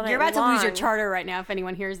awake all night. You're about to lose your long. charter right now if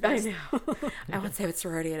anyone hears I this. know. I won't say what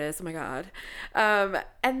sorority it is. Oh my god.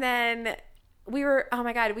 And then we were. Oh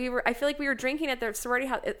my god. I feel like we were drinking at the sorority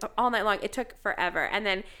house all night long. It took forever. And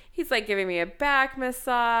then he's like giving me a back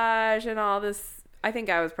massage and all this. I think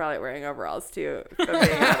I was probably wearing overalls too. If I'm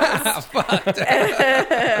being honest.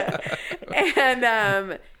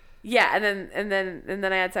 And yeah. And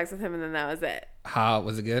then I had sex with him, and then that was it. How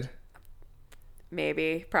was it good?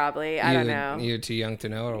 Maybe. Probably. I don't know. You're too young to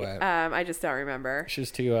know or what? I just don't remember.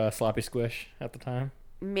 She's too sloppy squish at the time.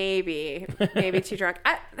 Maybe too drunk.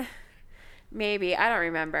 Maybe I don't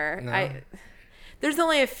remember. No? There's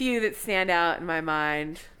only a few that stand out in my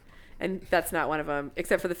mind, and that's not one of them.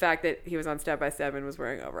 Except for the fact that he was on Step by Step and was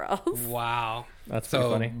wearing overalls. Wow. That's So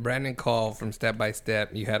pretty funny. Brandon Call from Step by Step,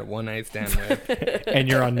 you had a one night stand with. And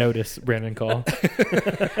you're on notice, Brandon Call.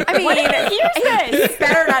 I mean, he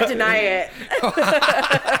better not deny it.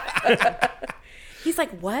 He's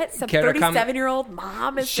like, what? Some Care to comment? 37-year-old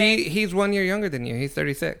mom is saying. He's 1 year younger than you. He's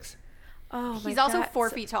 36. Oh my He's also God. 4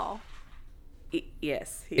 feet tall.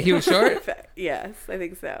 Yes. He was short? Yes, I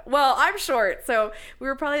think so. Well, I'm short, so we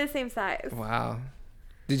were probably the same size. Wow.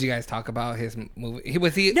 Did you guys talk about his movie?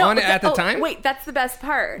 Was he on it at the time? Wait, that's the best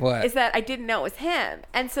part. What? Is that I didn't know it was him.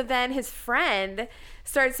 And so then his friend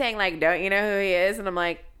started saying, like, don't you know who he is? And I'm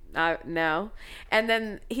like, no. And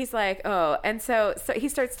then he's like, oh. And so he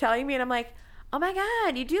starts telling me, and I'm like, oh my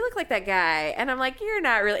God, you do look like that guy. And I'm like, you're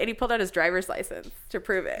not really. And he pulled out his driver's license to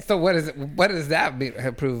prove it. So what does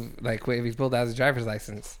that prove? Like, if he's pulled out his driver's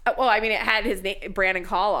license, Well, I mean, it had his name, Brandon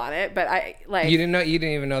Call on it, but you didn't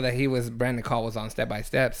even know that he was Brandon Call was on Step by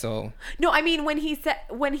Step. So No, I mean, when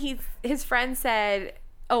his friend said,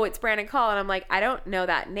 oh, it's Brandon Call. And I'm like, I don't know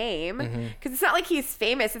that name. Because it's not like he's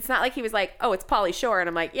famous. It's not like he was like, oh, it's Pauly Shore. And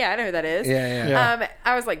I'm like, yeah, I know who that is. Yeah.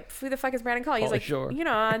 I was like, who the fuck is Brandon Call? He's Pauly like, Shore. you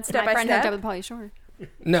know, on Step My by friend hooked up Step. with Pauly Shore.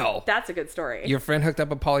 No. That's a good story. Your friend hooked up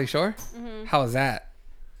with Pauly Shore? How was that?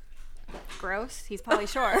 Gross. He's Pauly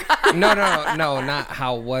Shore. No, not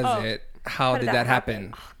how was it? How did that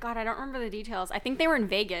happen? Oh, God, I don't remember the details. I think they were in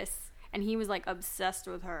Vegas, and he was like obsessed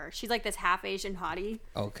with her. She's like this half Asian hottie,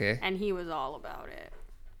 Okay. and he was all about it.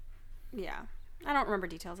 Yeah, I don't remember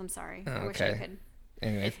details. I'm sorry. I wish I Okay. could.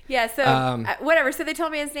 Anyways. Yeah, so whatever. So they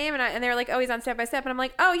told me his name, and they were like, "Oh, he's on Step by Step," and I'm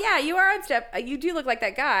like, "Oh yeah, you are on Step. You do look like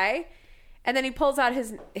that guy." And then he pulls out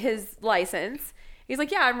his license. He's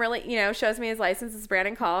like, "Yeah, I'm really," shows me his license. It's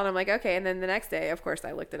Brandon Call, and I'm like, "Okay." And then the next day, of course,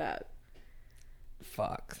 I looked it up.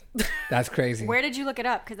 Fuck. That's crazy. Where did you look it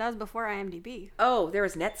up? Because that was before IMDb. Oh, there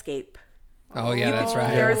was Netscape. Oh yeah, that's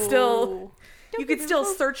right. There was still, you could still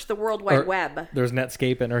search the World Wide Web. There's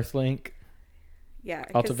Netscape and Earthlink, Yeah,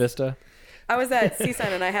 'cause Alta Vista. I was at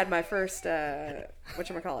CSUN and I had my first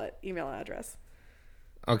email address.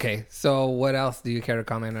 Okay, so what else do you care to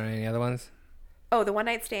comment on? Any other ones? Oh, the one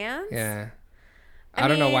night stands? Yeah. I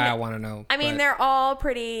don't know why mean, I want to know. I mean, but- they're all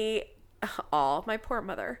pretty. All my poor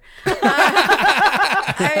mother.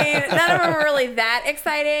 I mean, none of them are really that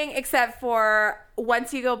exciting, except for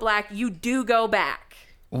once you go black, you do go back.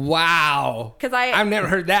 Wow. 'Cause I've never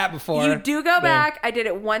heard that before. You do go back. I did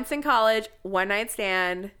it once in college. One night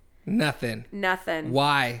stand. Nothing. Nothing.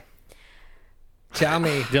 Why? Tell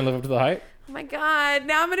me. Didn't live up to the hype. Oh my God,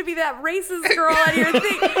 now I'm going to be that racist girl on your thing.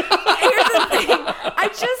 Here's the thing. I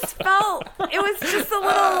just felt it was just a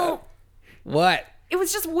little, What? it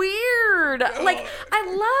was just weird. Like, I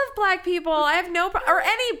love black people. I have no, or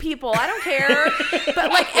any people. I don't care.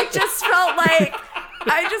 But like, it just felt like,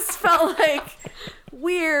 I just felt like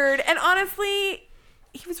weird. And honestly,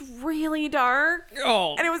 he was really dark.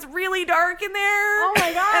 Oh. And it was really dark in there. Oh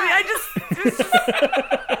my God. I mean, it was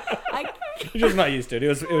just You're just not used to it. It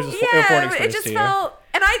was just a foreign yeah, experience it just to felt,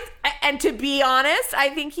 and to be honest, I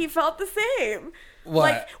think he felt the same. What?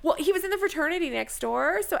 Like, well, he was in the fraternity next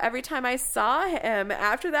door, so every time I saw him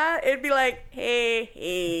after that, it'd be like,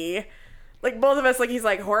 hey. Like, both of us, like, he's,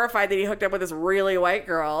 like, horrified that he hooked up with this really white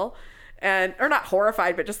girl. Or not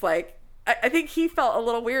horrified, but just, like, I think he felt a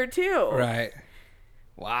little weird, too. Right.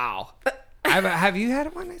 Wow. Have you had a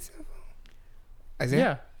one night stand?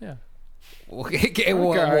 Isaiah? Yeah. Okay,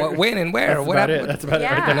 well, when and where? That's what about happened? it. That's about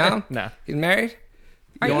Yeah. it. Right there. No? Nah. He's married?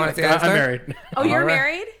 Are you- want to say that I'm story? married. Oh, you're All right.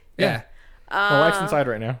 married? Yeah. My wife's inside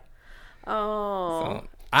right now. Oh. So,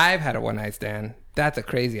 I've had a one night stand. That's a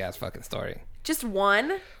crazy ass fucking story. Just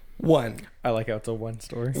one? One I like how it's a one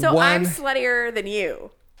story. So One- I'm sluttier than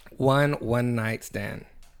you. one night stand.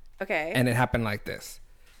 Okay. And it happened like this.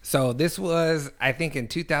 So this was, I think, in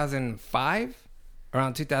 2005,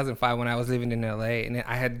 around 2005 when I was living in LA, and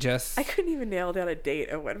I had just, I couldn't even nail down a date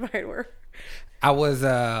of when mine were. I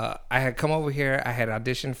had come over here, I had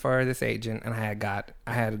auditioned for this agent, and I had got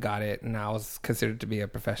it, and I was considered to be a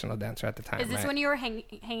professional dancer at the time. Is this right? when you were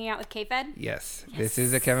hanging out with K-Fed? Yes, this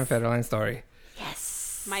is a Kevin Federline story.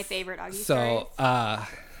 Yes. My favorite Augie story. So,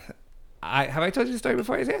 have I told you the story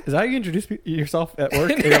before, Isaiah? Is that how you introduce yourself at work?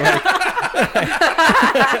 You're like,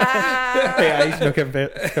 hey, I used to know Kevin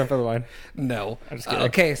Federline. No. I'm just kidding.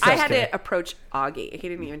 Okay, so I had to approach Augie. He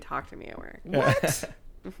didn't even talk to me at work. what?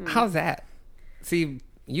 How's that? See,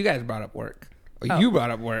 you guys brought up work. Or you brought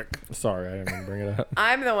up work. Sorry, I didn't mean to bring it up.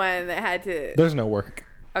 I'm the one that had to. There's no work.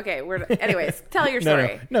 Okay, anyways, tell your No,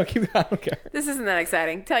 story. no, keep. I don't care. This isn't that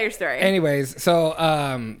exciting. Tell your story. Anyways, so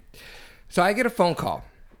I get a phone call.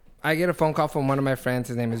 I get a phone call from one of my friends.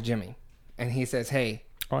 His name is Jimmy, and he says, "Hey,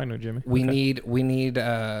 Oh, I know Jimmy. we Okay.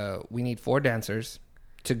 need 4 dancers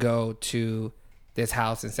to go to this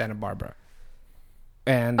house in Santa Barbara."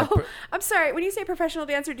 And Oh, I'm sorry. When you say professional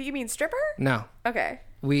dancer, do you mean stripper? no, Okay.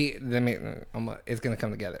 it's gonna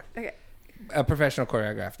come together. Okay. A professional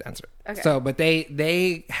choreographed dancer. Okay. So, but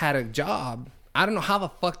they had a job. I don't know how the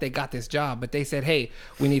fuck they got this job, but they said, "Hey,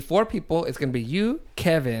 we need 4 people. It's gonna be you,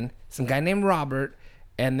 Kevin, some guy named Robert,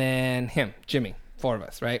 and then him, Jimmy. 4 of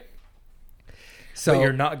us, right?" So But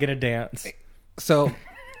you're not gonna dance. So,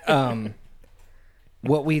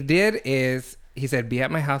 what we did is he said, "Be at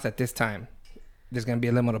my house at this time. There's gonna be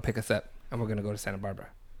a limo to pick us up, and we're gonna go to Santa Barbara."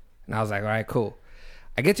 And I was like, "All right, cool."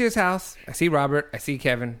 I get to his house. I see Robert. I see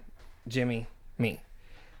Kevin, Jimmy, me.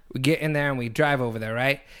 We get in there and we drive over there,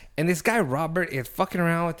 right? And this guy Robert is fucking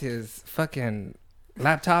around with his fucking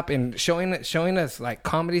laptop and showing us like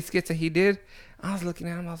comedy skits that he did. I was looking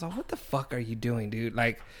at him. I was like, "What the fuck are you doing, dude?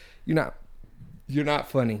 Like, you're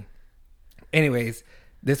not funny." Anyways,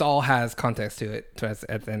 this all has context to it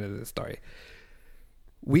at the end of the story.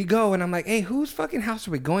 we go, and I'm like, hey, whose fucking house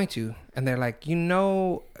are we going to? And they're like,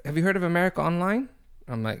 have you heard of America Online?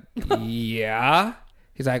 I'm like, yeah.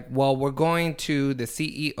 He's like, well, we're going to the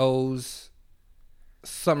CEO's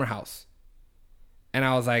summer house. And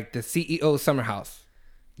I was like, the CEO's summer house?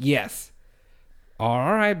 Yes.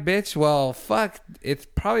 All right, bitch. Well, fuck. It's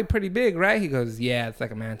probably pretty big, right? He goes, yeah, it's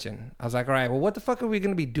like a mansion. I was like, all right, well, what the fuck are we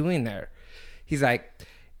going to be doing there? He's like,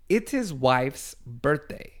 it's his wife's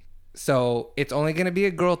birthday. So it's only going to be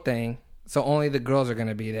a girl thing. So only the girls are going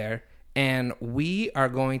to be there. And we are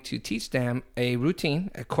going to teach them a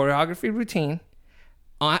routine, a choreography routine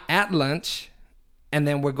at lunch. And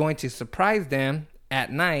then we're going to surprise them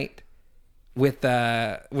at night with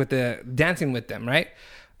the dancing with them, right?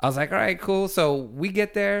 I was like, all right, cool. So we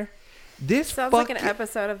get there. This sounds like an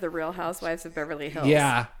episode of The Real Housewives of Beverly Hills.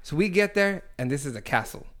 Yeah. So we get there, and this is a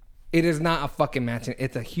castle. It is not a fucking mansion.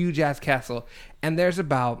 It's a huge ass castle, and there's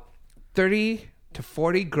about 30 to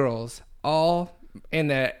 40 girls, all in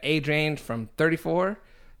the age range from 34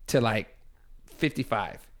 to like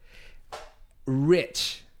 55.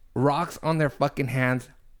 Rich, rocks on their fucking hands.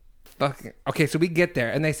 Fucking okay. So we get there,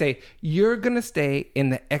 and they say, you're gonna stay in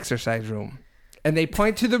the exercise room. And they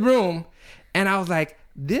point to the room, and I was like,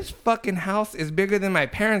 this fucking house is bigger than my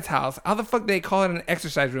parents' house. How the fuck do they call it an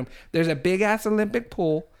exercise room? There's a big ass Olympic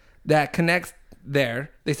pool that connects there.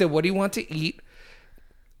 They said, what do you want to eat?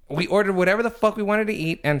 We ordered whatever the fuck we wanted to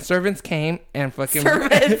eat, and servants came and fucking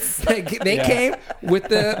they came with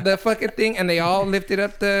the fucking thing, and they all lifted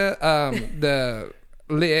up the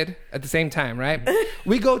lid at the same time, right?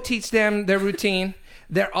 We go teach them their routine.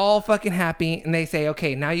 They're all fucking happy, and they say,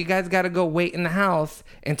 okay, now you guys got to go wait in the house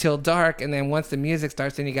until dark, and then once the music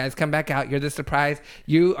starts, then you guys come back out. You're the surprise.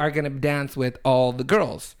 You are going to dance with all the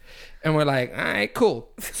girls. And we're like, all right, cool.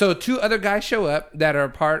 So 2 other guys show up that are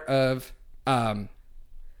part of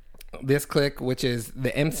this clique, which is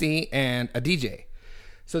the MC and a DJ.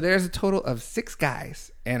 So there's a total of 6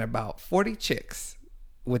 guys and about 40 chicks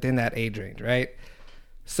within that age range, right?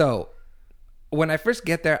 So when I first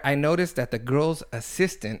get there, I noticed that the girl's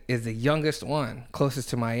assistant is the youngest one, closest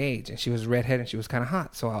to my age. And she was redhead and she was kind of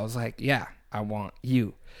hot. So I was like, yeah, I want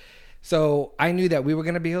you. So I knew that we were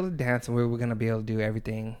going to be able to dance and we were going to be able to do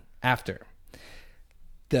everything after.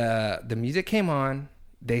 The music came on.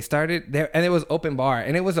 They started there, and it was open bar.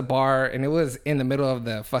 And it was a bar, and it was in the middle of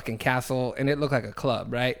the fucking castle. And it looked like a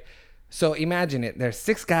club, right? So imagine it. There's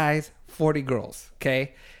 6 guys, 40 girls,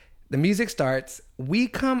 okay? The music starts. We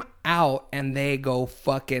come out and they go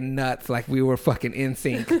fucking nuts like we were fucking in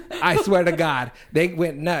sync. I swear to God, they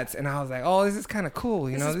went nuts, and I was like, "Oh, this is kind of cool."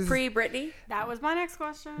 You know, this is pre-Britney. That was my next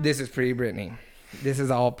question. This is pre-Britney. This is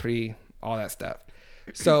all pre all that stuff.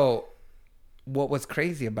 So, what was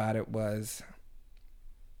crazy about it was,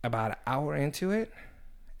 about an hour into it,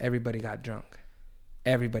 everybody got drunk.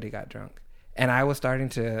 Everybody got drunk, and I was starting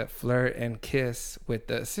to flirt and kiss with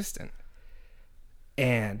the assistant,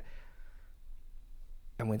 and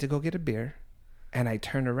I went to go get a beer, and I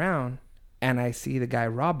turned around and I see the guy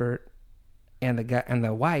Robert and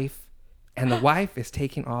the wife is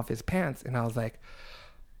taking off his pants, and I was like,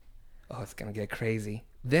 oh, it's gonna get crazy.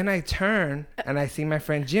 Then I turn and I see my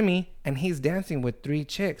friend Jimmy, and he's dancing with 3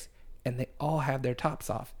 chicks, and they all have their tops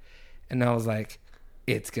off, and I was like,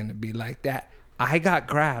 it's gonna be like that. I got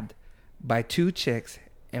grabbed by 2 chicks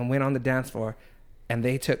and went on the dance floor, and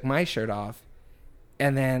they took my shirt off.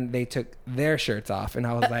 And then they took their shirts off, and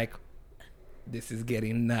I was like, "This is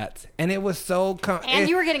getting nuts." And it was so. And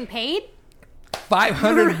you were getting paid?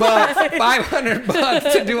 $500.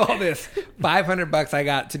 $500 to do all this. $500 I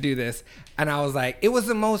got to do this, and I was like, it was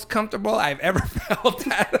the most comfortable I've ever felt.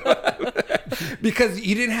 Because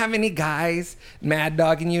you didn't have any guys mad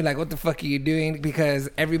dogging you, like, what the fuck are you doing? Because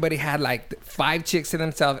everybody had like 5 chicks to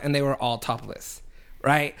themselves, and they were all topless,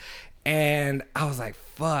 right? And I was like,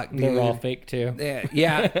 fuck, dude. They're all fake too.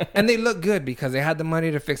 Yeah. And they look good because they had the money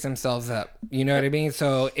to fix themselves up. You know what I mean?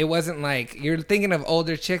 So it wasn't like, you're thinking of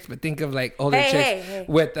older chicks, but think of like older chicks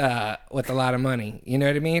with a lot of money. You know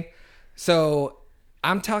what I mean? So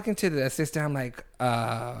I'm talking to the assistant. I'm like,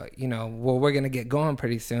 well, we're going to get going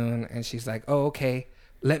pretty soon. And she's like, oh, okay,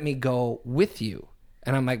 let me go with you.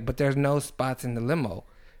 And I'm like, but there's no spots in the limo.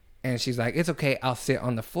 And she's like, it's okay, I'll sit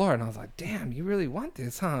on the floor. And I was like, damn, you really want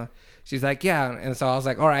this, huh? She's like, yeah. And so I was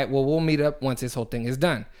like, all right, well, we'll meet up once this whole thing is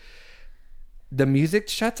done. The music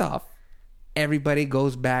shuts off. Everybody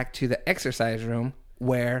goes back to the exercise room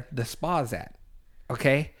where the spa's at.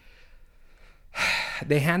 Okay?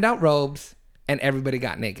 They hand out robes, and everybody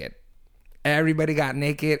got naked. Everybody got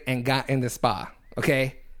naked and got in the spa.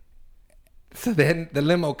 Okay? So then the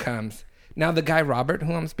limo comes. Now the guy, Robert,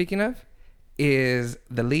 who I'm speaking of, is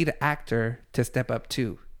the lead actor to Step Up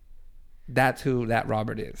 2. That's who that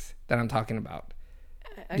Robert is that I'm talking about.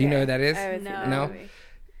 Do you know who that is? I would see that No? movie.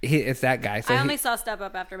 It's that guy. So I only saw Step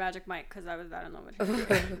Up after Magic Mike because I was that in love with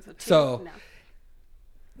him. So- no.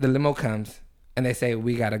 the limo comes and they say,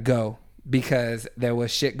 we gotta go because there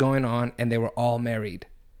was shit going on and they were all married.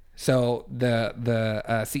 So the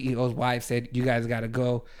CEO's wife said, you guys gotta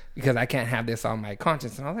go because I can't have this on my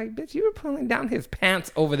conscience. And I was like, bitch, you were pulling down his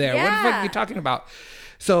pants over there. What the fuck are you talking about?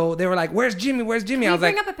 So they were like, where's Jimmy? Where's Jimmy? Can I you was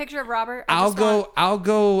bring like, up a picture of Robert? I'll go.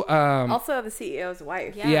 Also, the CEO's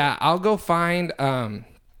wife. Yeah, I'll go find.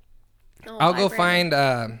 I'll go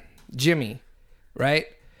find Jimmy. Right.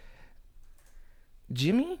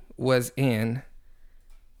 Jimmy was in.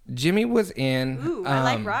 Ooh, I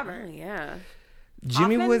like Robert. Oh, yeah.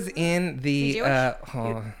 Jimmy Hoffman? was in the. He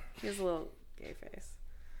Jewish? He has a little gay face.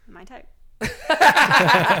 My type.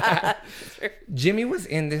 Jimmy was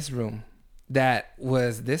in this room that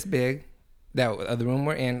was this big, that the room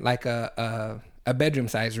we're in, like a bedroom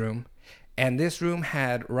size room, and this room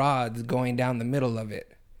had rods going down the middle of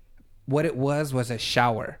it. What it was a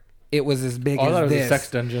shower. It was as big Oh, I as thought it was this. a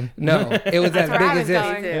sex dungeon. No, it was as where big I as was this.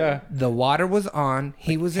 going. Yeah. The water was on.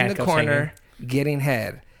 He was in the Handcuffs corner getting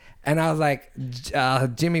head. And I was like,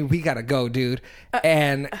 Jimmy, we gotta go, dude.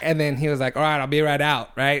 And then he was like, all right, I'll be right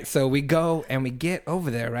out, right? So we go and we get over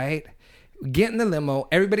there, right? We get in the limo.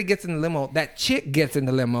 Everybody gets in the limo. That chick gets in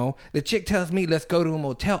the limo. The chick tells me, let's go to a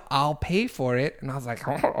motel. I'll pay for it. And I was like,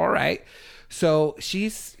 all right. So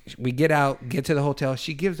we get out, get to the hotel.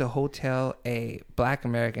 She gives the hotel a Black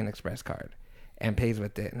American Express card and pays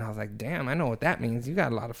with it. And I was like, damn, I know what that means. You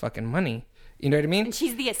got a lot of fucking money. You know what I mean? And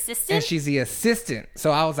she's the assistant? And she's the assistant.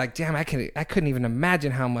 So I was like, damn, I couldn't even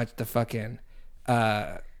imagine how much the fucking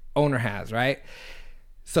owner has, right?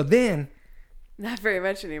 So then, Not very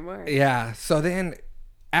much anymore. yeah. So then,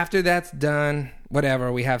 after that's done,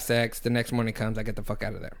 whatever, we have sex. The next morning comes, I get the fuck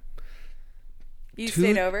out of there. You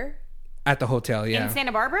stayed over? At the hotel, yeah. In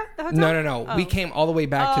Santa Barbara? The hotel? No. Oh. We came all the way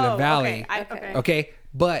back to the valley. Okay. Okay.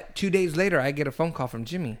 But 2 days later, I get a phone call from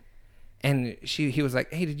Jimmy. And he was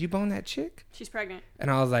like, hey, did you bone that chick? She's pregnant.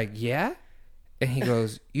 And I was like, yeah. And he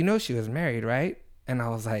goes, you know she was married, right? And I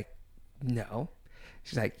was like, no.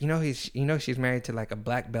 She's like, you know she's married to like a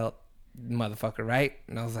black belt motherfucker, right?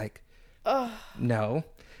 And I was like, no.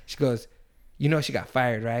 She goes, you know she got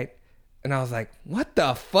fired, right? And I was like, what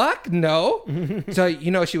the fuck? No. So,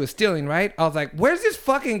 you know she was stealing, right? I was like, where's this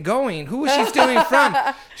fucking going? Who was she stealing from?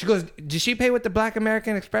 She goes, did she pay with the Black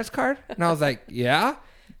American Express card? And I was like, yeah.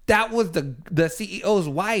 That was the CEO's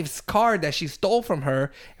wife's card that she stole from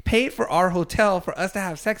her, paid for our hotel for us to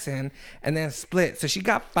have sex in, and then split. So she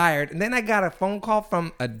got fired. And then I got a phone call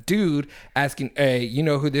from a dude asking, hey, you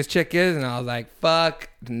know who this chick is? And I was like, fuck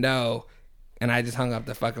no. And I just hung up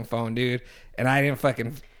the fucking phone, dude. And I didn't fuck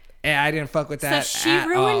with that. So she at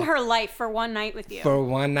ruined all. her life for one night with you. For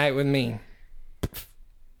one night with me.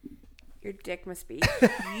 Your dick must be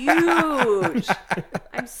huge.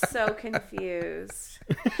 I'm so confused.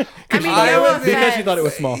 I mean, no offense. Because you thought it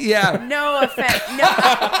was small. Yeah. No offense. No.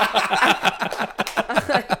 Oh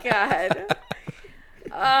my god.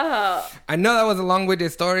 Oh. I know that was a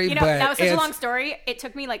long-winded story, You know, but that was such a it's- long story. It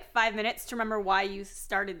took me like 5 minutes to remember why you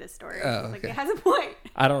started this story. Oh, Like, okay. it has a point.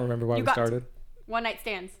 I don't remember why You we got- started. One night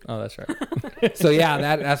stands. Oh, that's right. So yeah,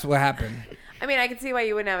 that's what happened. I mean, I can see why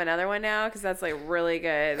you wouldn't have another one now because that's like really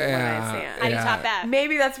good one Yeah. night stand. How do you Yeah. top that?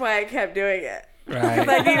 Maybe that's why I kept doing it. Right. Because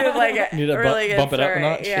I needed like a Need to really good bump it up a story.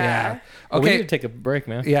 notch? Yeah. Well, we Okay. need to take a break,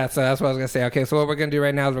 man. Yeah, so that's what I was gonna say. Okay, so what we're gonna do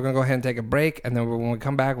right now is we're gonna go ahead and take a break, and then when we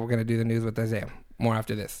come back, we're gonna do the news with Isaiah. More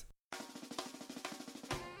after this.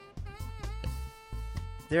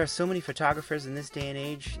 There are so many photographers in this day and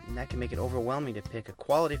age, and that can make it overwhelming to pick a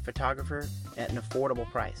quality photographer at an affordable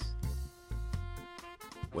price.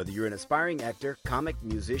 Whether you're an aspiring actor, comic,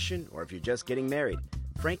 musician, or if you're just getting married,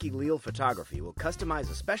 Frankie Leal Photography will customize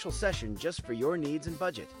a special session just for your needs and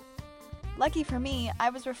budget. Lucky for me, I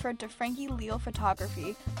was referred to Frankie Leal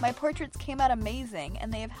Photography. My portraits came out amazing,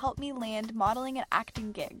 and they have helped me land modeling and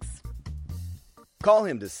acting gigs. Call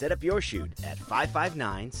him to set up your shoot at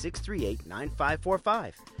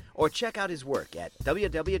 559-638-9545 or check out his work at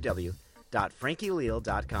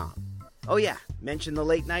www.frankieleal.com. Oh yeah, mention the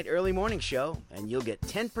Late Night Early Morning Show and you'll get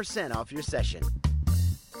 10% off your session.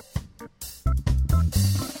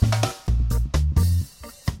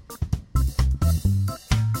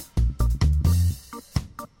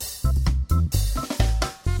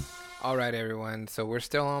 All right, everyone. So we're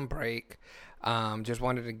still on break. Just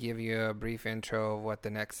wanted to give you a brief intro of what the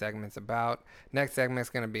next segment's about. Next segment's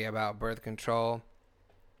going to be about birth control.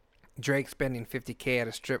 Drake spending $50K at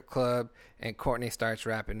a strip club, and Courtney starts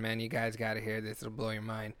rapping. Man, you guys got to hear this. It'll blow your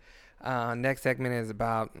mind. Next segment is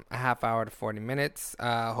about a half hour to 40 minutes.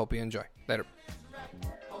 Hope you enjoy. Later.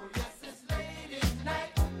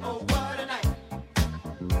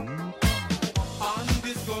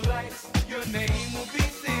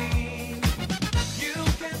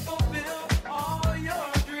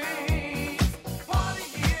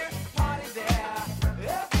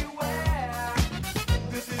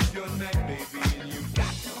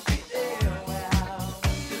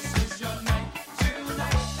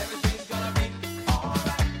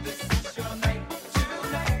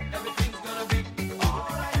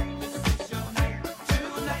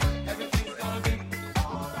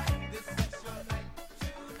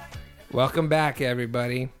 Welcome back,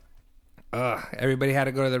 everybody. Everybody had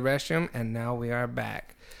to go to the restroom, and now we are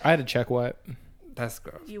back. I had a check wipe. That's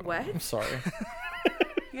gross. You what? I'm sorry.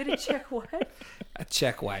 You had to check what? A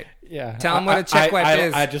check wipe. Yeah. Tell them what a check wipe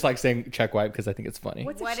is. I just like saying check wipe because I think it's funny.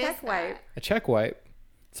 What's What a is check wipe? A check wipe.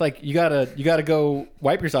 It's like you gotta go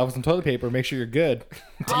wipe yourself with some toilet paper, make sure you're good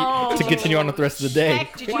to continue on with the rest of the day.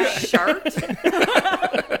 Check Did you wipe. shart?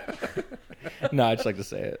 No, I just like to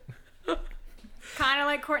say it. Kind of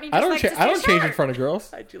like Courtney. I Just don't. likes to I don't say change in short. front of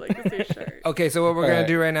girls. I do like to say shart. Okay, so what we're All going right.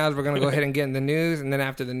 to do right now is we're going to go ahead and get in the news, and then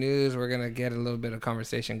after the news, we're going to get a little bit of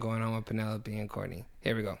conversation going on with Penelope and Courtney.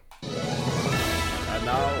 Here we go. And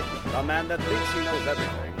now, the man that thinks he knows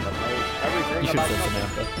everything, but knows everything You should about say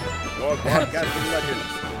nothing. Samantha. Your broadcasting legend,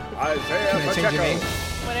 Isaiah Can I change your Pacheco. name?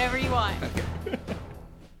 Whatever you want.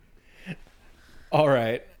 All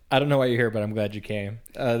right. I don't know why you're here, but I'm glad you came.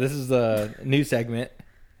 This is a new segment.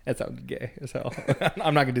 That sounded gay as hell.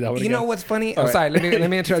 I'm not gonna do that one You again. know what's funny? All Oh, right. sorry. Let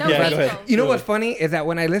me interrupt you. Yeah, fast. go ahead. You know Go what's ahead. funny is that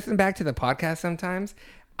when I listen back to the podcast sometimes,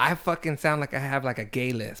 I fucking sound like I have like a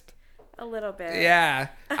gay lisp. A little bit. Yeah,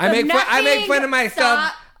 I make fun of myself.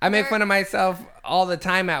 Stop. I make fun of myself all the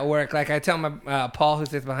time at work. Like I tell my Paul, who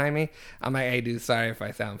sits behind me, I'm like, "Hey, dude, sorry if I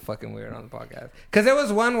sound fucking weird on the podcast." Because there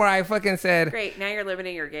was one where I fucking said, Great. Now you're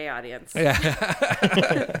limiting your gay audience.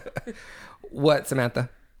 "Yeah." What, Samantha?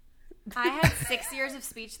 I had 6 years of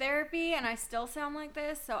speech therapy, and I still sound like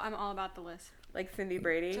this, so I'm all about the list. Like Cindy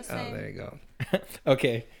Brady. Just Oh, saying. there you go.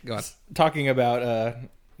 Okay. Go on. Talking about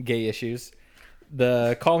gay issues,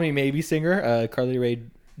 the Call Me Maybe singer, Carly Rae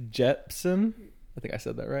Jepsen, I think I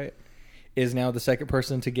said that right, is now the second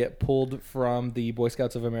person to get pulled from the Boy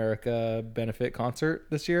Scouts of America benefit concert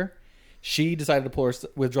this year. She decided to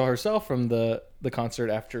withdraw herself from the concert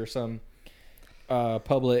after some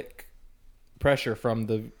public pressure from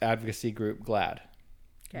the advocacy group GLAAD,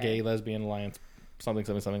 Gay Lesbian Alliance,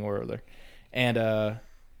 something, or other. And I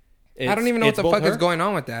don't even know what the fuck is going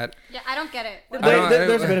on with that. Yeah, I don't get it.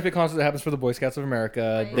 There's a benefit concert that happens for the Boy Scouts of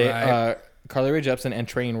America. Right. They, Carly Rae Jepsen and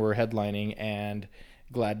Train were headlining, and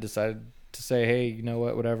GLAAD decided to say, hey, you know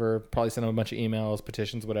what, whatever, probably send them a bunch of emails,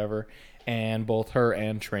 petitions, whatever, and both her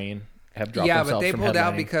and Train have dropped Yeah, themselves but they from pulled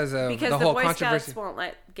out headlining. because of Because the the whole Boy controversy. Scouts won't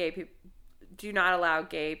let gay people, do not allow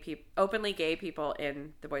gay people, openly gay people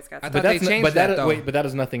in the Boy Scouts. I But thought they that's changed that, though. But that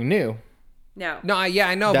is nothing new. No. No, yeah,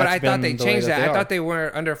 I know, but That's I thought they been the way changed that that. they I are. Mm, thought they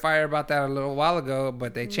were under fire about that a little while ago,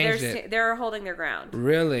 but they changed it. They're holding their ground.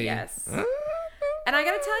 Really? Yes. And I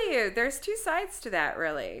gotta tell you, there's two sides to that,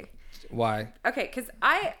 really. Why? Okay, because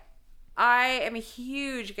I am a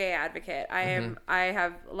huge gay advocate. I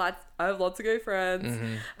have lots of gay friends.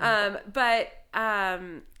 But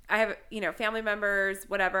I have family members,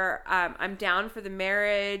 whatever. I'm down for the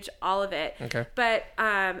marriage, all of it. Okay. But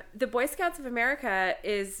the Boy Scouts of America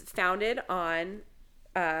is founded on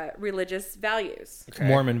religious values. Okay.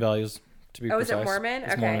 Mormon values, to be Oh, precise. is it Mormon?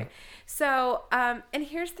 It's Okay. Mormon. So, and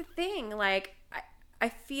here's the thing, like, I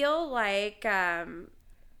feel like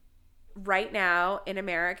right now in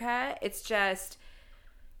America, it's just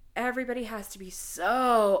everybody has to be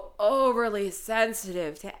so overly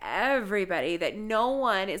sensitive to everybody that no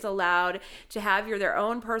one is allowed to have their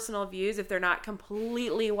own personal views if they're not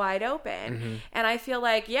completely wide open. And I feel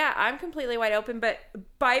like, yeah, I'm completely wide open, but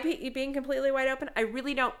by being completely wide open, I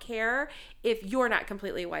really don't care if you're not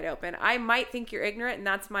completely wide open. I might think you're ignorant, and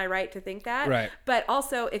that's my right to think that. Right. But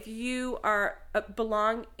also, if you are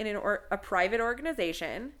belong in a private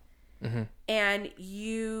organization and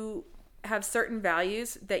you have certain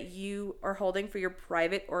values that you are holding for your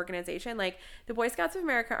private organization, like the Boy Scouts of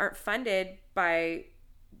America aren't funded by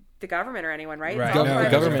the government or anyone, right? Right. It's all No,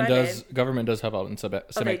 privately Government does help out in some they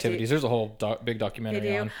activities. do. There's a whole big They documentary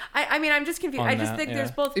do. on. I mean, I'm just confused. on I just that, think yeah.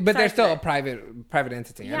 there's both. But they're sides still of a it. private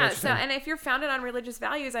entity. I know Yeah. what you're So, saying. and if you're founded on religious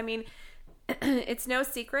values, I mean, it's no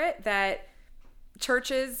secret that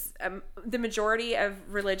churches, the majority of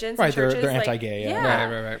religions, Right, and churches, they're like, anti-gay, yeah.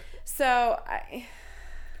 Right. So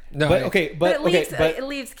No, but it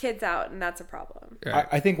leaves kids out, and that's a problem. Right.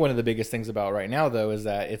 I think one of the biggest things about right now, though, is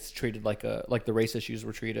that it's treated like the race issues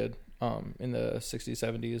were treated in the 60s,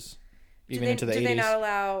 70s, even into the 80s. Do they not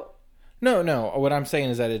allow? No. What I'm saying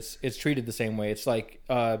is that it's treated the same way. It's like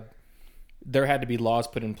there had to be laws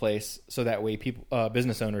put in place so that way people,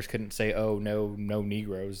 business owners couldn't say, "Oh, no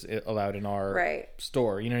Negroes allowed in our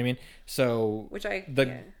store." You know what I mean? So,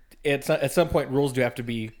 at some point, rules do have to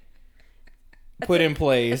be put in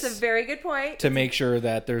place. That's a very good point. To make sure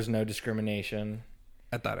that there's no discrimination.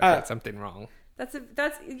 I thought I heard something wrong.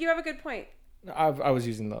 You have a good point. I was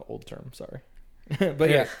using the old term. Sorry, but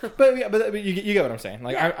you get what I'm saying.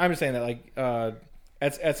 Like I'm just saying that like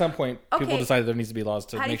at some point people decided there needs to be laws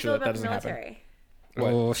to make sure that doesn't happen.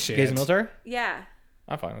 What? Oh shit! Gays in the military? Yeah,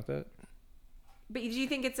 I'm fine with it. But do you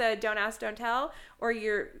think it's a don't ask, don't tell, or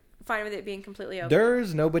you're fine with it being completely open?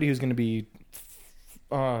 There's nobody who's going to be.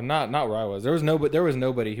 Not where I was. There was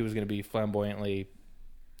nobody who was going to be flamboyantly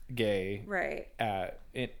gay. Right.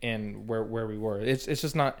 In where we were. It's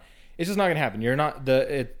just not going to happen. You're not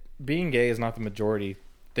being gay is not the majority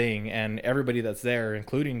thing, and everybody that's there,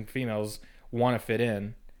 including females, want to fit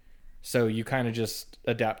in. So you kind of just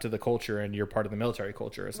adapt to the culture, and you're part of the military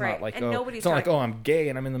culture. It's not like I'm gay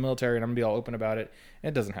and I'm in the military and I'm gonna be all open about it.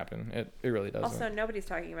 It doesn't happen. It really doesn't. Also, nobody's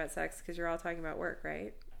talking about sex because you're all talking about work,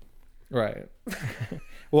 right? Right.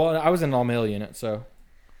 Well, I was in an all-male unit, so.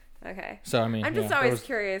 Okay. So, I mean, I'm just always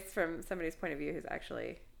curious from somebody's point of view who's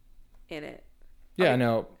actually in it.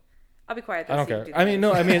 No. I'll be quiet. I don't care. I mean,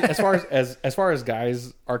 as far as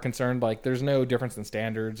guys are concerned, like, there's no difference in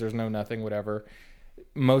standards. There's no nothing, whatever.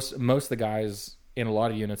 Most of the guys in a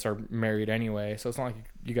lot of units are married anyway, so it's not like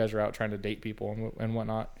you guys are out trying to date people and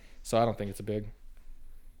whatnot. So I don't think it's a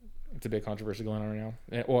big controversy going on right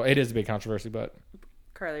now. Well, it is a big controversy, but.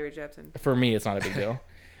 Carly Rae Jepsen. For me, it's not a big deal.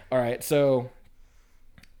 All right, so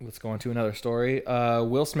let's go on to another story.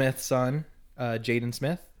 Will Smith's son, Jaden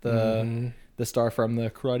Smith, the star from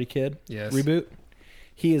the Karate Kid reboot,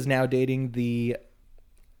 he is now dating the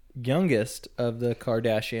youngest of the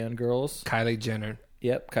Kardashian girls, Kylie Jenner.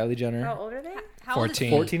 Yep, Kylie Jenner. How old are they?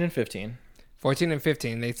 14 and 15. 14 and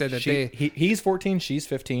 15. They said that he's 14, she's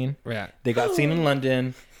 15. Yeah. They got seen in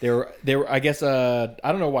London. They were. I guess. I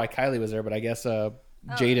don't know why Kylie was there, but I guess.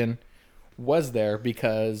 Jaden was there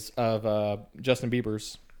because of Justin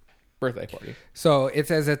Bieber's birthday party. So it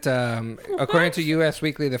says that according to U.S.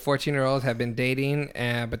 Weekly, the 14-year-olds have been dating,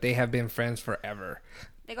 but they have been friends forever.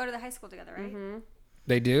 They go to the high school together, right? Mm-hmm.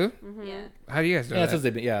 They do? Mm-hmm. Yeah. How do you guys know that?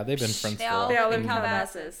 They've been friends they all live in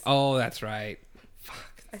Calabasas. Oh, that's right.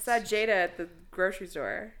 Fuck. I saw Jada at the grocery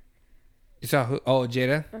store. You saw who? Oh,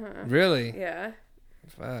 Jada? Uh-huh. Really? Yeah.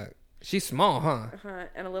 Fuck. She's small, huh? Uh-huh.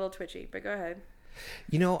 And a little twitchy, but go ahead.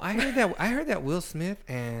 You know, I heard that Will Smith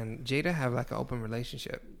and Jada have like an open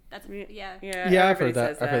relationship. That's yeah. I've heard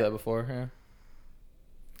that. I've heard that before. Yeah.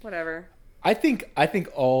 Whatever. I think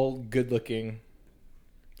all good-looking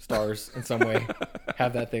stars in some way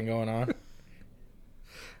have that thing going on.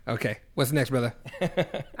 Okay, what's next, brother?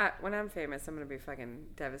 When I'm famous, I'm gonna be fucking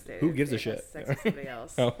devastated. Who gives a shit? Sex with somebody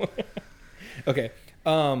else. Oh. Okay.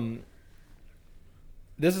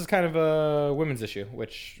 This is kind of a women's issue,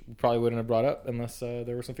 which we probably wouldn't have brought up unless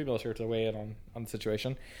there were some females here to weigh in on the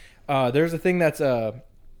situation. There's a thing that's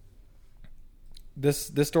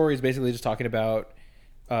this story is basically just talking about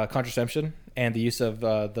contraception and the use of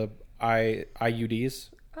the IUDs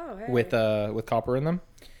with copper in them,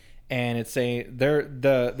 and it's saying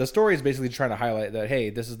the story is basically trying to highlight that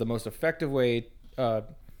this is the most effective way,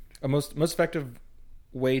 most effective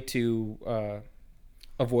way to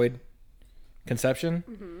avoid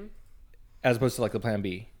conception, as opposed to like the Plan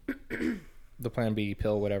B, the Plan B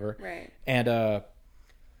pill, whatever. Right. And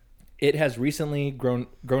it has recently grown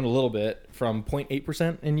a little bit from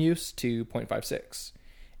 0.8% in use to 0.56.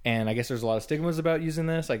 And I guess there's a lot of stigmas about using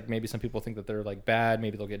this. Like maybe some people think that they're like bad.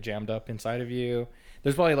 Maybe they'll get jammed up inside of you.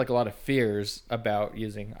 There's probably like a lot of fears about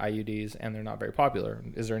using IUDs, and they're not very popular.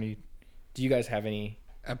 Do you guys have any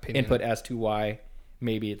input as to why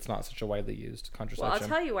maybe it's not such a widely used contraception? Well, I'll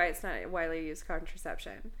tell you why it's not widely used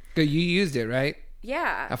contraception. You used it, right?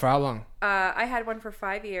 Yeah. For how long? I had one for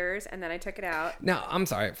 5 years, and then I took it out. No, I'm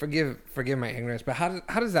sorry. Forgive my ignorance, but how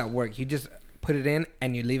does that work? You just put it in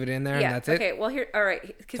and you leave it in there, and that's it? Okay. Well, all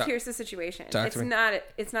right. Because here's the situation.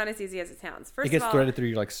 It's not as easy as it sounds. First it gets of all, threaded through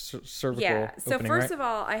your like cervical. Yeah. So opening, first right? of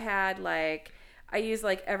all, I used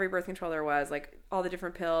like every birth control there was, like all the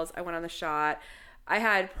different pills. I went on the shot. I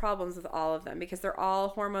had problems with all of them because they're all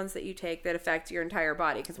hormones that you take that affect your entire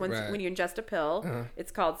body. Because when you ingest a pill,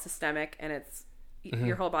 it's called systemic, and it's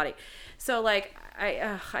your whole body. So like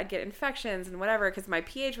I'd get infections and whatever because my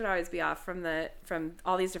pH would always be off from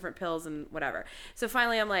all these different pills and whatever. So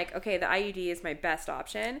finally I'm like, okay, the IUD is my best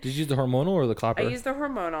option. Did you use the hormonal or the copper? I used the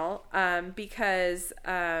hormonal because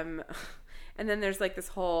and then there's like this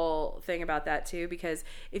whole thing about that too, because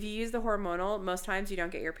if you use the hormonal, most times you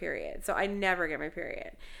don't get your period. So I never get my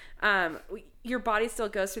period. Your body still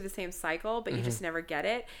goes through the same cycle, but you just never get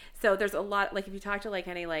it. So there's a lot, like if you talk to like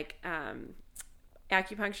any like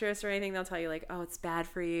acupuncturist or anything, they'll tell you like, oh, it's bad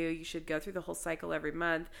for you. You should go through the whole cycle every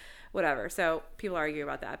month, whatever. So people argue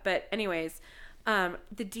about that. But anyways,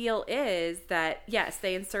 the deal is that yes,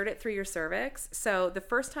 they insert it through your cervix. So the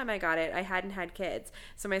first time I got it, I hadn't had kids.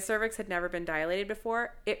 So my cervix had never been dilated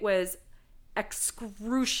before. It was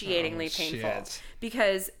excruciatingly painful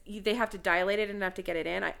because they have to dilate it enough to get it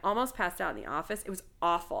in. I almost passed out in the office. It was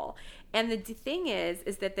awful. And the thing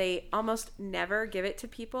is that they almost never give it to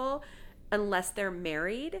people unless they're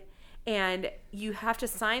married, and you have to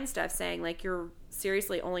sign stuff saying like you're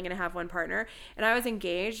seriously only going to have one partner. And I was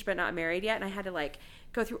engaged but not married yet, and I had to like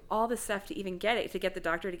go through all this stuff to even get it, to get the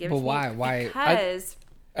doctor to give it to me. Why? Because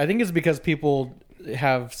I think it's because people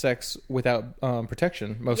have sex without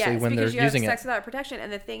protection, mostly when they're using it. Yes, because you have sex without protection.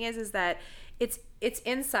 And the thing is that it's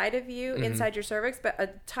inside of you, inside your cervix, but a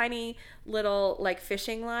tiny little like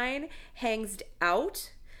fishing line hangs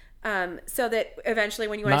out. So that eventually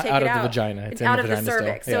when you want to take it out, not out of the vagina, it's out in the of the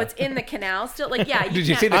cervix. still. Yeah. So it's in the canal still. Like, yeah. Did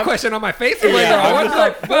you see the question on my face? Yeah, What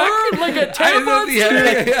the fuck? Like a tampon?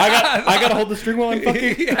 I gotta hold the string while I'm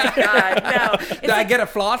fucking. God, no. Do I get a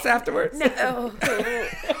floss afterwards? No.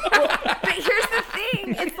 But here's the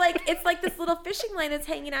thing. It's like this little fishing line that's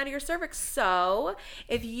hanging out of your cervix. So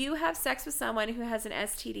if you have sex with someone who has an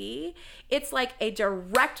STD, it's like a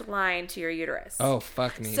direct line to your uterus. Oh,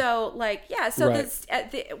 fuck me. So like, yeah. So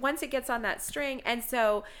Right. Once it gets on that string, and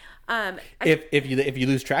so if you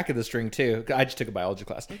lose track of the string too, I just took a biology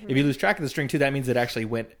class. If you lose track of the string too, that means it actually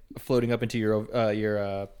went floating up into your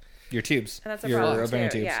tubes, and that's a your problem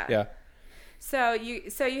ovarian too. tubes. Yeah. So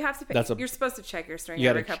you have to you're supposed to check your string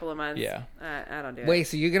every couple of months. Yeah. I don't do it. Wait,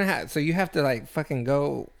 so you have to like fucking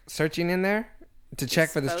go searching in there to check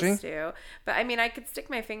for the string? But I mean, I could stick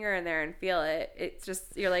my finger in there and feel it. It's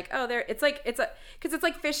just, you're like, oh, there. It's like because it's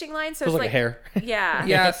like fishing line, so feels it's like a hair. Yeah.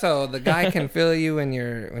 Yeah. So the guy can feel you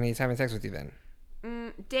when he's having sex with you. Then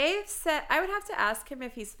Dave said I would have to ask him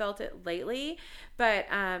if he's felt it lately, but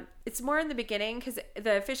it's more in the beginning because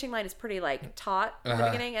the fishing line is pretty like taut in the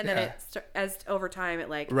beginning, and then as over time it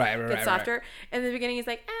like gets softer. Right. And in the beginning he's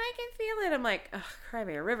like, I can feel it. I'm like, oh, cry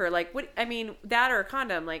me a river. Like what? I mean, that or a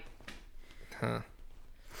condom, like. Huh.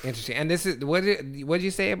 Interesting. And this is what did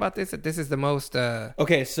you say about this? That this is the most.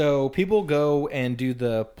 Okay, so people go and do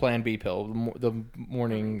the Plan B pill, the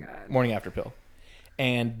morning after pill,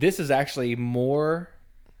 and this is actually more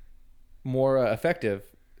effective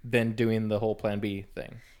than doing the whole Plan B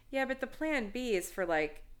thing. Yeah, but the Plan B is for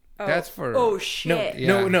like. Oh, that's for. Oh shit.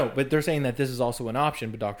 No. But they're saying that this is also an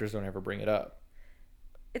option, but doctors don't ever bring it up.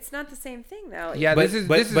 It's not the same thing though. Yeah, but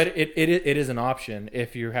it is an option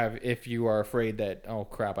if you are afraid that, oh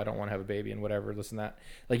crap, I don't want to have a baby and whatever, this and that.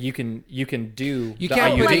 Like you can do the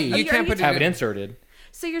IUD, you can't have it inserted.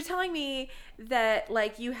 So you're telling me that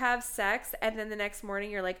like you have sex and then the next morning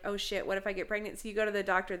you're like, oh shit, what if I get pregnant? So you go to the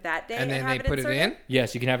doctor that day and then have they put inserted? it in?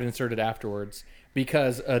 Yes, you can have it inserted afterwards.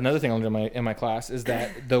 Because another thing I learned in my class is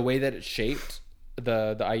that the way that it's shaped,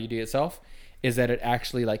 the IUD itself, is that it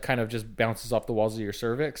actually like kind of just bounces off the walls of your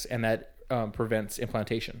cervix, and that prevents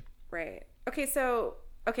implantation. Right. Okay,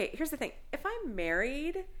 here's the thing. If I'm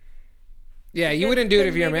married... Yeah, you wouldn't do it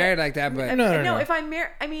if you're married like that, but... No, if I'm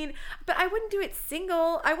married... I mean, but I wouldn't do it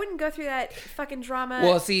single. I wouldn't go through that fucking drama.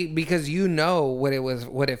 Well, see, because you know what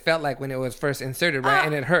it felt like when it was first inserted, right?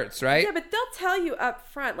 And it hurts, right? Yeah, but they'll tell you up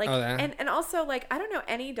front. Like, yeah. and also, like, I don't know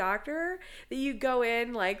any doctor that you go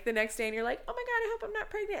in, like, the next day and you're like, oh my God, I hope I'm not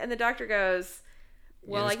pregnant. And the doctor goes...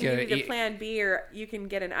 Well, I can give you the Plan B, or you can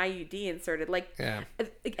get an IUD inserted. Like, yeah.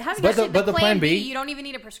 But the Plan B, you don't even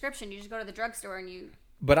need a prescription. You just go to the drugstore and you.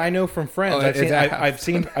 But I know from friends, I've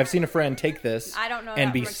seen a friend take this. I don't know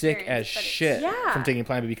and be sick as shit from taking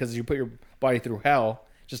Plan B because you put your body through hell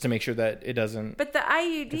just to make sure that it doesn't. But the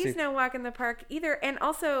IUD's no walk in the park either, and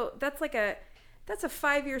also that's a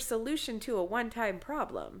 5-year solution to a one-time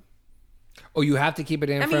problem. Oh, you have to keep it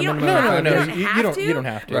in for a minimum? No. You don't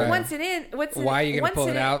have to. Right. Once it's in, why are you going to pull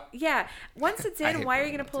it out? Yeah. Once it's in, why are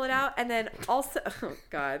you going to pull it out? And then also, oh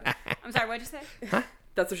God. I'm sorry, what'd you say? Huh?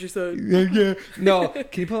 That's what she said. Yeah. No,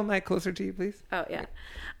 can you pull the mic closer to you, please? Oh, yeah.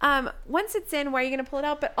 Once it's in, why are you going to pull it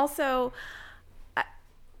out? But also, I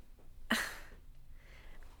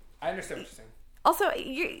understand what you're saying. Also,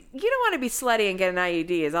 you don't want to be slutty and get an IUD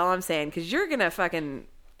is all I'm saying, because you're going to fucking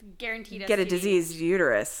Guaranteed get a STD. diseased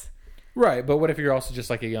uterus. Right, but what if you're also just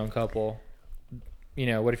like a young couple? You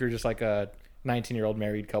know, what if you're just like a 19-year-old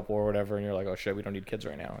married couple or whatever, and you're like, oh shit, we don't need kids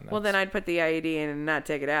right now. And Well, then I'd put the IUD in and not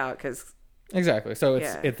take it out, because... Exactly. So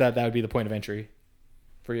it's that would be the point of entry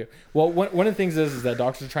for you. Well, one of the things is that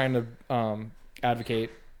doctors are trying to advocate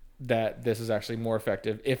that this is actually more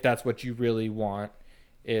effective if that's what you really want.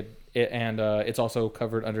 It's also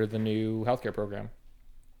covered under the new healthcare program.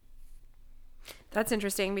 That's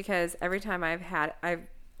interesting, because every time I've had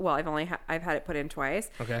it put in twice.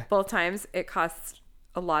 Okay. Both times it costs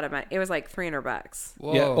a lot of money. It was like $300.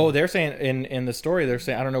 Whoa. Yeah. Oh, they're saying in the story, they're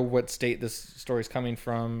saying, I don't know what state this story is coming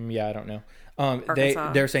from. Yeah, I don't know.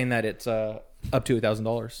 Arkansas. They're saying that it's up to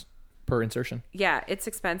 $1,000 per insertion. Yeah, it's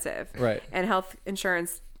expensive. Right. And health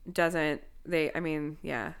insurance doesn't.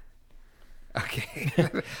 Yeah. Okay.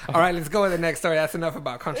 All right, let's go with the next story. That's enough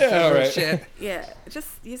about controversial all right. shit. Yeah. Just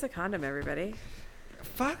use a condom, everybody.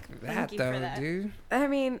 Fuck that, you for though, that. dude.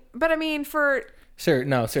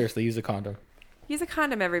 Seriously, use a condom. Use a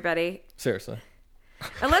condom, everybody. Seriously.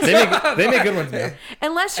 Unless They make good ones now.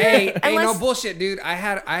 unless you're Hey, unless, no bullshit, dude.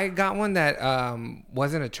 I got one that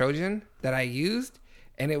wasn't a Trojan that I used,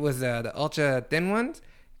 and it was the ultra thin ones,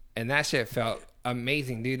 and that shit felt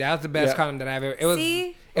amazing, dude. That was the best condom that I've ever. It was.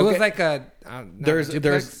 See? It was Okay. like a.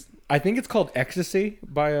 There's I think it's called Ecstasy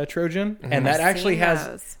by Trojan, and that actually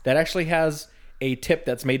has a tip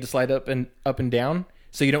that's made to slide up and down,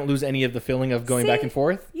 so you don't lose any of the feeling of going back and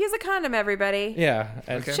forth. Use a condom, everybody. Yeah.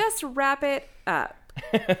 Okay. Just wrap it up.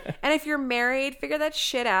 And if you're married, figure that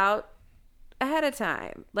shit out ahead of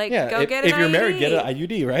time. Like, Yeah. go get an if you're IUD. married, get an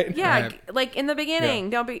IUD, right? Yeah, Right. like in the beginning.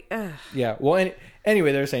 Don't be. Yeah. Well,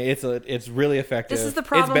 anyway, they're saying it's really effective. This is the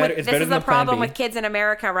problem. It's better This is than the problem Plan B. with kids in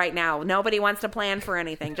America right now. Nobody wants to plan for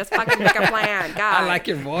anything. Just fucking pick a plan. God. I like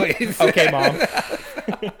your voice. Okay, Mom.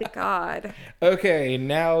 God. Okay,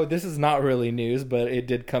 now this is not really news, but it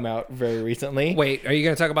did come out very recently. Wait, are you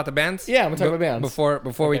going to talk about the bands? Yeah, I'm gonna talk about bands. Before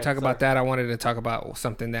we Okay, talk about that, I wanted to talk about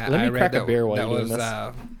something that Let me I read crack a that, beer while that you're was doing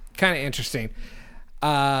this. kind of interesting.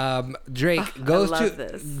 Drake goes love to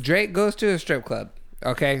this. Drake goes to a strip club.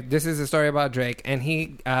 Okay, this is a story about Drake, and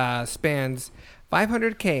he spends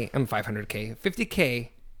 50K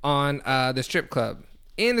on the strip club.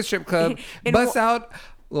 In the strip club, busts out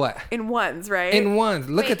what? In ones, right? In ones.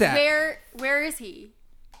 Look Wait, at that. Where is he?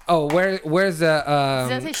 Oh, where's the Does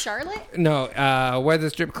that say Charlotte? no? Where's the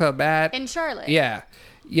strip club at? In Charlotte. Yeah.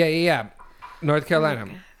 North Carolina.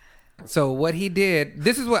 So what he did,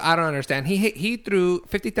 this is what I don't understand. He threw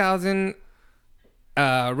 50,000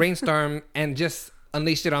 rainstorm and just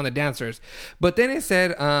unleashed it on the dancers. But then it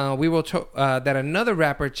said that another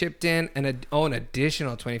rapper chipped in an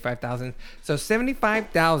additional 25,000. So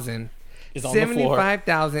 75,000 Is on the floor.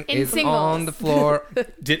 75,000 In is singles. on the floor.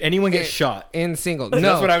 Did anyone get shot? In singles. That's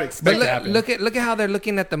No. what I would expect But to happen. look at how they're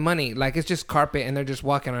looking at the money. Like, it's just carpet and they're just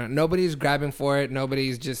walking on it. Nobody's grabbing for it.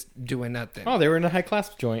 Nobody's just doing nothing. Oh, they were in a high class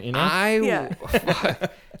joint, you know?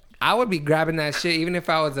 I would be grabbing that shit even if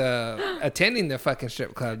I was attending the fucking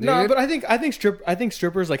strip club, dude. No, but I think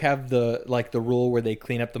strippers like have the rule where they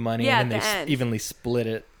clean up the money Yeah, and then at the they end. evenly split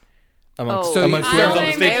it amongst So amongst you- whoever's on I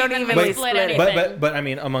the don't stage. even They don't split split anything. anything. But I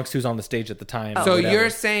mean amongst who's on the stage at the time. So whatever. you're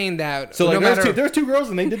saying that so like no matter there's two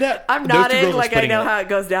girls and they did that. I'm Those two nodding girls are like I splitting know it. how it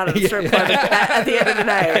goes down at the strip club at the end of the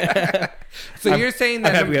night. so you're saying I'm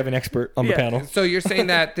that happy we have an expert on the Yeah. panel. so you're saying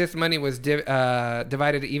that this money was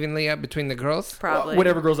divided evenly up between the girls? Probably.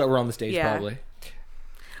 Whatever girls that were on the stage, Yeah. probably.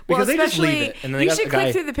 Well, Because they just especially, leave it, and then they you got should the click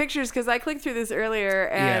guy. through the pictures, because I clicked through this earlier,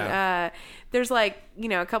 and there's like,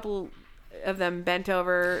 a couple of them bent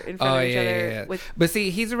over in front of each other. With But see,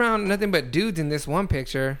 he's around nothing but dudes in this one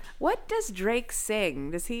picture. what does Drake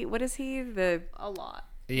sing? What is he? A lot.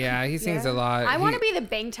 Yeah, he sings a lot. I want to be the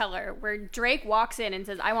bank teller where Drake walks in and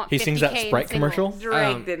says, "I want." He 50K sings that in Sprite singles." commercial?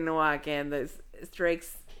 Drake didn't walk in. It's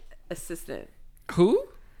Drake's assistant. Who?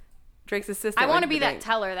 Drake's assistant. I want to went be the that bank.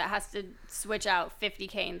 teller that has to switch out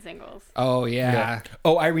 50K in singles. Oh yeah.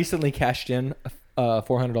 Oh, I recently cashed in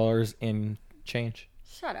 $400 in change.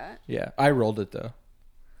 Shut up. Yeah, I rolled it though.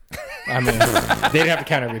 I mean, they didn't have to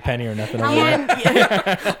count every penny or nothing. How I long?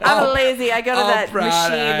 I'm lazy. I go to all that proud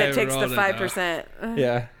machine I that takes the rolled it, 5%.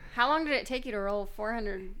 Yeah, How long did it take you to roll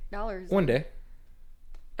 $400? one day.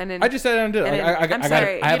 And then I just sat down and did it. And Like, then- I'm I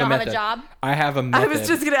sorry, I have you a don't have a method. job? I have a method. I was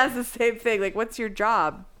just gonna ask the same thing. Like, what's your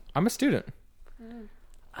job? I'm a student.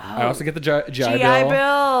 I also get the GI GI Bill.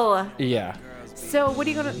 Bill. Yeah. So what are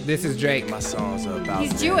you gonna? This is Drake. My songs are about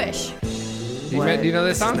He's Jewish. Do you know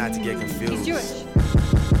this this is song? not to get confused. He's Jewish.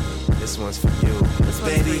 This one's for you. This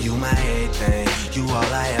baby, you my everything. You all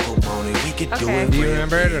I ever wanted. We could do Okay. it. Do you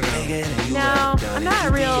remember it or no? No, I'm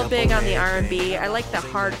not real big on the R&B. I like the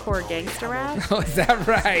hardcore gangster rap. Oh, is that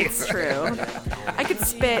right? It's true. I could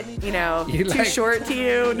spit, You too like- short to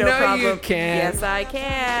you, no No, problem. you can't. Yes, I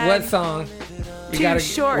can. What song? You Too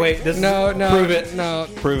short. Wait, this No, no. Prove it. No.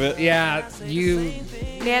 Prove it. Yeah, you.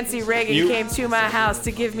 Nancy Reagan You- came to my house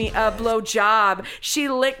to give me a blowjob. She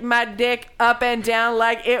licked my dick up and down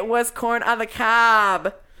like it was corn on the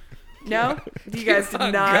cob. No? You guys did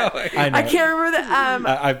on not. going. I know. I can't remember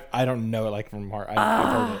the I don't know it like from heart. I've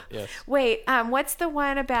heard it. Yes. wait, what's the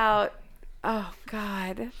one about oh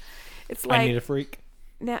god. It's I like need a freak.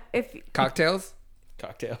 no, if Cocktails?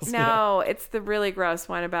 Cocktails. no, it's the really gross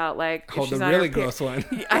one about like if Oh, she's the on really her gross one.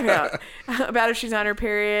 I know. About if she's on her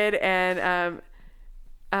period and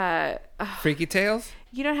Freaky Tales?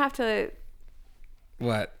 you don't have to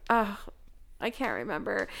What? oh, I can't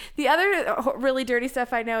remember. The other really dirty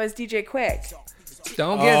stuff I know is DJ Quick.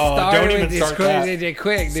 Don't get Oh, started don't even with this start crazy that. DJ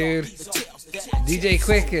Quick, dude. DJ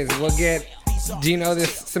Quick is, we'll get, do you know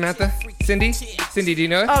this, Samantha? Cindy? Cindy, do you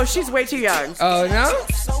know it? Oh, she's way too young. Oh, no?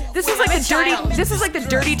 This is like the dirty. This is like the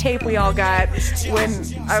dirty tape we all got when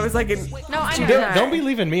I was like in. No, I know. junior high. Don't be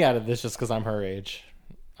leaving me out of this just because I'm her age.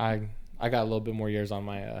 I got a little bit more years on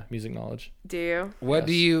my music knowledge. Do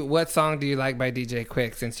you? What song do you like by DJ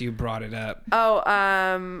Quick since you brought it up?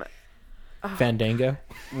 Oh, Fandango.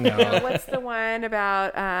 No. what's the one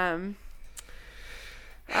about?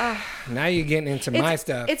 Now you're getting into my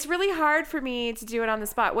stuff. It's really hard for me to do it on the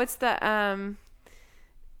spot. What's the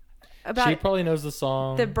about She probably knows the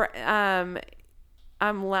song. the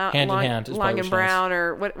I'm Hand in Hand is long probably and what she brown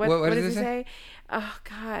or what What does does it it say? say? Oh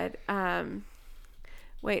God.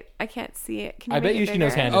 Wait, I can't see it. Can you I bet make you it she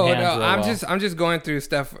knows bigger? Hand in Oh Hand. no, real I'm well. just going through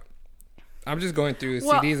stuff. I'm just going through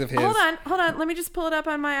Well, CDs of his. Hold on. Let me just pull it up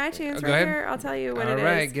on my iTunes Go right ahead. here. I'll tell you what All it is.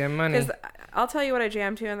 right, get money. 'Cause I'll tell you what I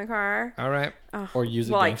jam to in the car. All right. Or use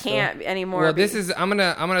it. Well, I can't anymore. Well, this is I'm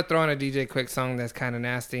gonna throw in a DJ Quick song that's kind of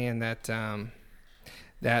nasty and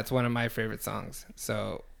that's one of my favorite songs.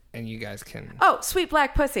 So and you guys can. Oh, Sweet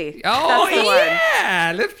Black Pussy. Oh That's the one.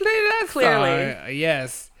 yeah, let's play that Clearly. song.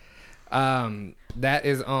 Yes. That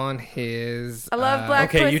is on his. I love Black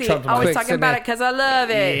okay, you Pussy. trumped my- Always Quick, talking about it because I love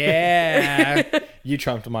it. Yeah. You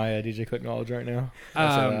trumped my DJ Quick knowledge right now.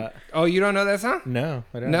 I'll say that. Oh, you don't know that song? No,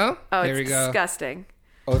 I don't. No. Oh, There it's we go. disgusting.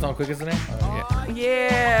 Oh, it's on Quick as the name? Oh,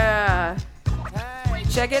 Yeah.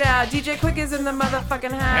 Check it out. DJ Quick is in the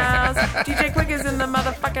motherfucking house. DJ Quick is in the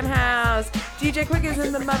motherfucking house. DJ Quick is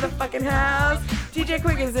in the motherfucking house. DJ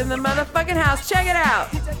Quick is in the motherfucking house. Check it out.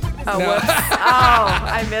 Oh, No. whoops. Oh,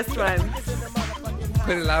 I missed one.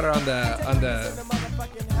 Put it louder on the.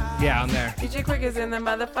 Yeah, on there. DJ Quick is in the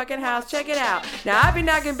motherfucking house. Check it out. Now I be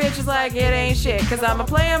knocking bitches like it ain't shit. Cause I'm a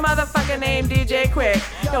player motherfucker named DJ Quick.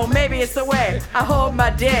 Yo, maybe it's the way I hold my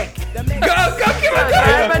dick. Go, give it.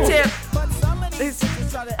 Grab my tip. These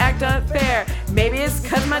act unfair. Maybe it's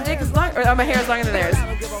cause my dick is long, or my hair is longer than theirs.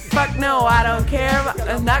 Fuck no, I don't care.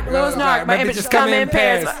 Knock those knock. My images come in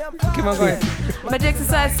pairs. Come on, go ahead. My dick's a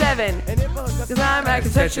size 7. Cause I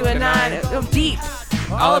can touch you at 9. Oh, deep.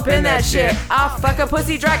 All up in that shit. I'll fuck a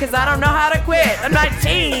pussy dry cause I don't know how to quit. I'm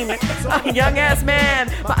 19. I'm a young ass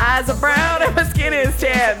man. My eyes are brown and my skin is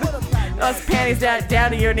tan. Those panties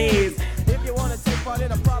down to your knees.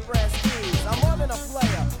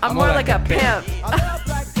 I'm more like a pimp.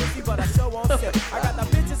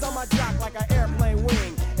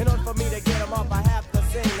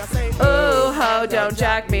 Ooh, ho, don't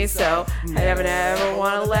jack me so. I never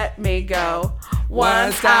wanna let me go.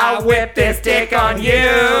 Once I whip this dick on you.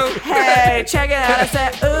 Hey, check it out. I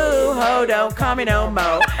said, ooh, ho, don't call me no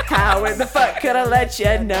mo. How in the fuck could I let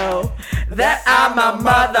you know that I'm a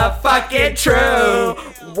motherfucking true?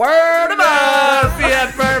 Word of mouth.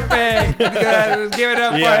 Yeah, perfect. Good. Give it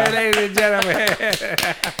up Yeah. for it, ladies and gentlemen.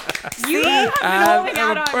 You have been holding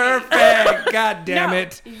out on me. Perfect. God damn No,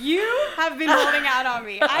 it. You have been holding out on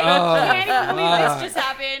me. I can't even believe this just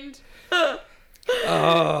happened.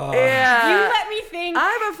 Yeah. You let me think.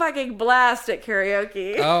 I'm a fucking blast at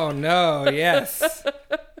karaoke. Oh no. Yes.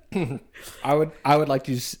 I would like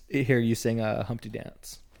to hear you sing a Humpty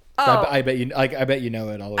Dance. Oh. I bet you know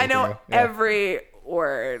it all the way I know through. Yeah. every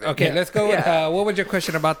word. Okay, let's go with Yeah. what was your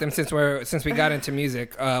question about them since we got into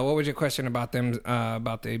music? What was your question about them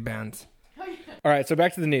about the bands? All right, so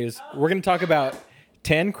back to the news. We're going to talk about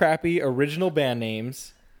 10 crappy original band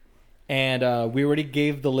names. And we already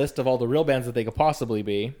gave the list of all the real bands that they could possibly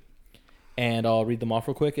be. And I'll read them off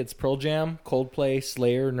real quick. It's Pearl Jam, Coldplay,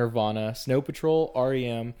 Slayer, Nirvana, Snow Patrol,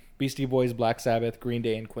 R.E.M., Beastie Boys, Black Sabbath, Green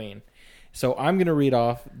Day, and Queen. So I'm going to read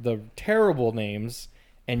off the terrible names,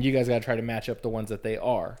 and you guys got to try to match up the ones that they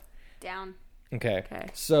are. Down. Okay. Okay.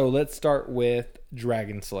 So let's start with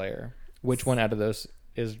Dragon Slayer. Which one out of those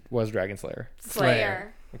was Dragon Slayer?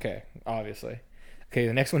 Slayer. Okay, obviously. Okay,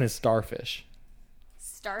 the next one is Starfish.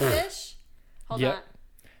 Starfish? Hold Yep.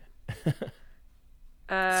 on.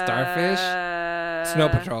 Starfish? Snow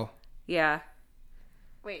Patrol. Yeah.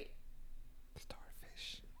 Wait.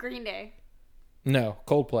 Starfish. Green Day. No,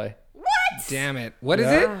 Coldplay. What? Damn it. What is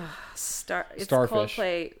Yeah. it? It's Starfish.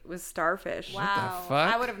 Coldplay was Starfish. Wow.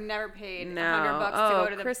 fuck? I would have never paid No. $100 to Oh, go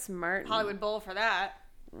to the Chris Martin. Hollywood Bowl for that.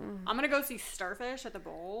 I'm going to go see Starfish at the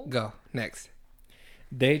bowl. Go. Next.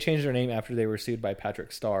 They changed their name after they were sued by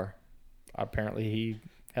Patrick Starr. Apparently, he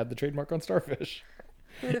had the trademark on Starfish.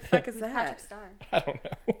 Who the fuck is Patrick that? Star. I don't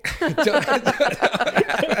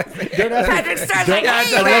know. Patrick Star's like, hey,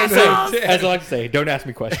 As assholes! I like to say, don't ask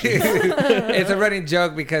me questions. It's a running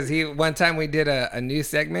joke because one time we did a news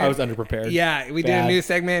segment. I was underprepared. Yeah, we did Bad. a news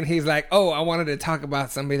segment. And he's like, "Oh, I wanted to talk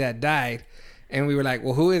about somebody that died," and we were like,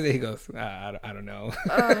 "Well, who is it?" He goes, "I don't know."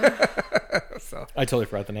 So I totally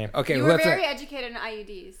forgot the name. okay, You were what's very next? educated in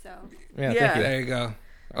IUDs, so. Yeah, Yeah. thank you. There you go.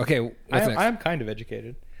 Okay, what's next? I'm kind of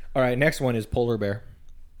educated. All right, next one is Polar Bear.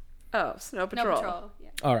 Oh, Snow No Patrol. Patrol. Yeah.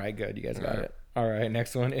 All right, good. You guys got it. All right,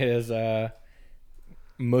 next one is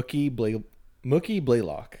Mookie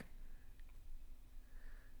Blaylock.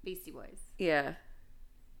 Beastie Boys. Yeah.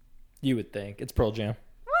 You would think. It's Pearl Jam.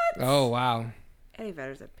 Oh wow. Eddie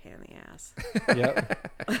Vedder's a pain in the ass. Yep.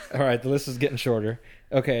 All right, the list is getting shorter.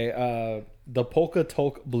 Okay, the Polka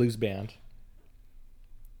Tulk Blues Band.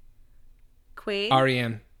 Queen.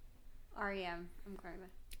 REM. REM. I'm crying.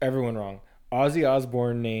 Everyone wrong. Ozzy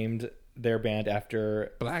Osbourne named their band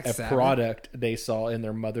after Black a Sabbath. product they saw in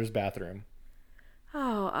their mother's bathroom.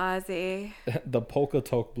 Oh, Ozzy. The Polka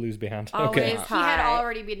Tulk Blues Band. Always Okay. He had Hi.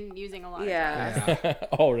 already been using a lot of drugs. Yeah.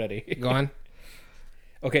 Already. Go on.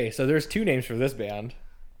 Okay, so there's two names for this band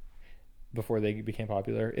before they became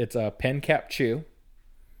popular. It's Pen Cap Chew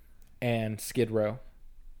and Skid Row.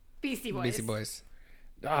 Beastie Boys. Beastie Boys.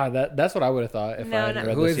 That's what I would have thought if No, I hadn't no.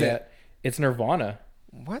 read Who this is it? yet. It's Nirvana.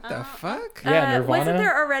 What the fuck? Yeah, Nirvana. Wasn't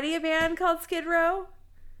there already a band called Skid Row?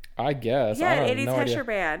 I guess. Yeah, I an don't 80s no Hesher idea.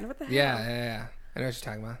 band. What the hell? Yeah. I know what you're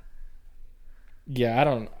talking about. Yeah, I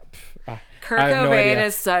don't. Kurt I have no Cobain idea.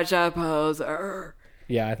 is such a poser.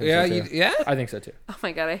 Yeah, I think Yeah, so too. yeah. I think so too. Oh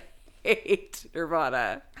my god, I hate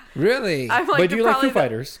Nirvana. Really? I'm like, But do you like probably Foo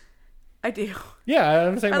Fighters? I do. Yeah,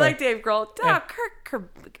 I'm the same I way. like Dave Grohl. Yeah.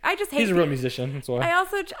 I just hate. He's a real musician. That's why.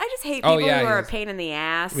 I just hate Oh, people yeah, who he are a is. pain in the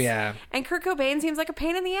ass. Yeah. And Kurt Cobain seems like a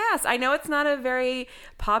pain in the ass. I know it's not a very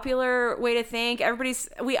popular way to think.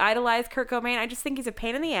 We idolize Kurt Cobain. I just think he's a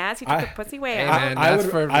pain in the ass. He took the pussy way Hey, out. man, I that's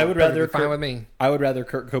would rather fine Kurt, with me. I would rather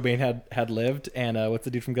Kurt Cobain had lived, and what's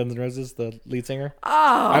the dude from Guns N' Roses, the lead singer?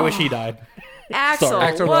 Oh, I wish he died. Axl.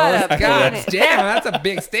 Sorry. Axl What Rose. a God pain. damn, that's a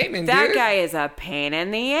big statement, That dude. guy is a pain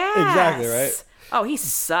in the ass. Exactly, right? Oh, he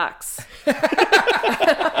sucks. Do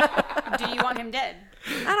you want him dead?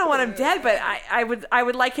 I don't want him dead, but I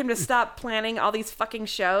would like him to stop planning all these fucking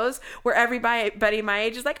shows where everybody my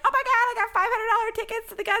age is like, oh my god, I got $500 tickets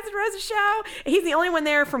to the Guns N' Roses show. And he's the only one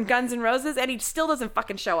there from Guns N' Roses, and he still doesn't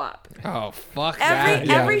fucking show up. Oh, fuck Every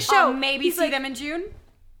that. every show, Maybe he's see like, them in June.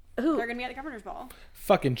 Who? They're gonna be at the Governor's Ball.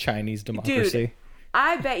 Fucking Chinese democracy. Dude,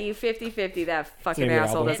 I bet you 50-50 that fucking Maybe an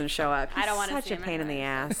asshole album. doesn't show up. He's I don't want to such see a him pain in the anyway.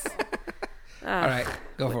 ass. All right,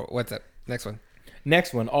 go for it. What's up? Next one.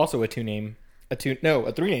 Next one, also a three-namer.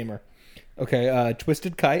 Okay,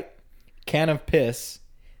 Twisted Kite, Can of Piss,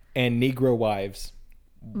 and Negro Wives.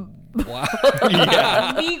 Wow.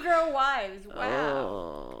 Yeah. Negro Wives. Wow.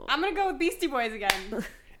 Oh. I'm gonna go with Beastie Boys again.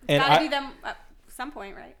 And Gotta I, be them at some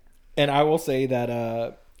point, right? and I will say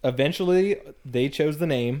that eventually they chose the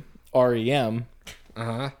name REM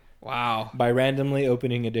Wow. by randomly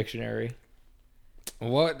opening a dictionary.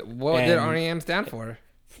 What And- did REM stand for?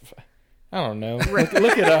 I don't know.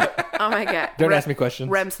 Look it up. Oh my god. Don't ask me questions.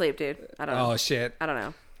 REM sleep, dude. I don't know. Oh shit. I don't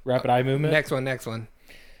know. Rapid eye movement. Next one.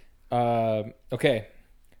 Okay.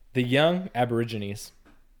 The Young Aborigines.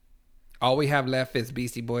 All we have left is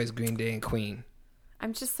Beastie Boys, Green Day, and Queen.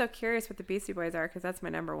 I'm just so curious what the Beastie Boys are because that's my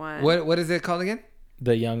number one. What is it called again?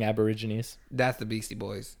 The Young Aborigines. That's the Beastie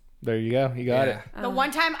Boys. There you go. You got it. The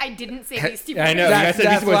one time I didn't say Beastie Boys. I know. You guys said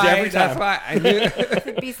Beastie Boys every time. That's why I knew.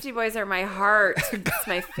 The Beastie Boys are my heart. It's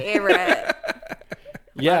my favorite.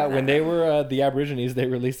 Yeah, when they were the Aborigines, they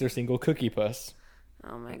released their single "Cookie Puss,"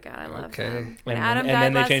 Oh my god, I love Okay. them. When and, Adam and died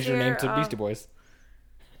then they last changed their name year, to Beastie Boys.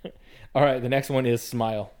 All right, the next one is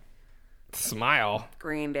 "Smile." Smile.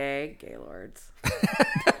 Green Day, Gaylords.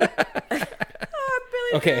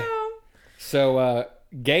 Okay, so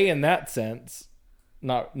gay in that sense,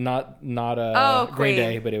 Not Queen. Green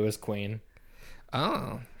Day, but it was Queen.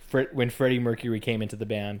 Oh. When Freddie Mercury came into the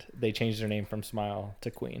band, they changed their name from Smile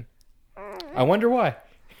to Queen. I wonder why.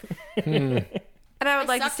 And I would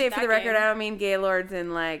like to sucked say at for the that record, game. I don't mean Gaylords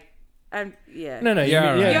and like, Yeah, No, Do You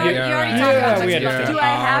already right. talked about we sex understand. I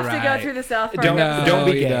have to Alright. go through the South Park? Don't No,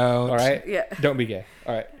 be you gay. don't. All right. Yeah. Don't be gay.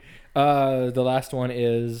 All right. The last one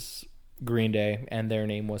is Green Day, and their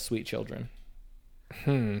name was Sweet Children.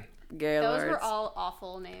 Gaylords. Those were all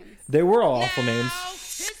awful names. They were all awful names.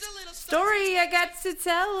 Story I got to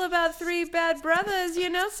tell about three bad brothers you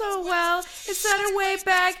know so well. It started way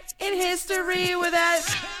back in history with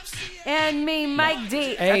us and me, Mike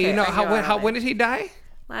D. Hey, Okay, you know I how it. when did he die?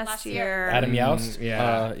 Last year. year. Adam Youst.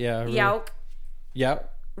 yeah. Yeah. Really. Yauk.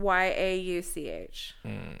 Yep. Yauch.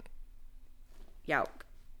 Yauk.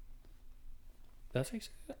 That's how you say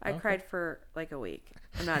it? I Okay. cried for like a week.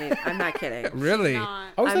 I'm not kidding. Really? Not. I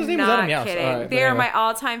always thought his I'm name was Adam not Youst. kidding. All right, but They are anyway. my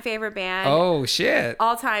all-time favorite band. Oh shit.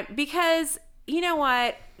 All time, because you know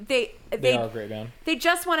what, They are a great band. they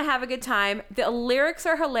just want to have a good time. The lyrics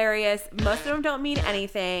are hilarious. Most of them don't mean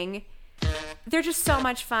anything. They're just so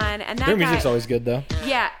much fun, and that Their guy, music's always good, though.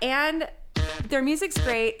 yeah, and their music's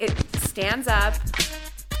great. It stands up.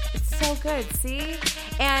 It's so good. See,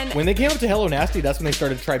 and When they came up to Hello Nasty, that's when they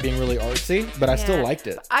started to try being really artsy, but I still yeah. liked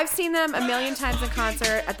it. I've seen them a million times in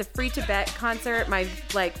concert, at the Free Tibet concert, my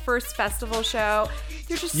like first festival show.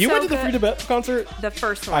 They're just You so went to the good. Free Tibet concert? The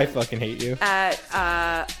first one. I fucking hate you. At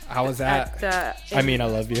How was that? I mean, I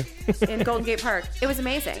love you. in Golden Gate Park. It was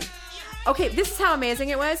amazing. Okay, this is how amazing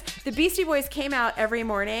it was. The Beastie Boys came out every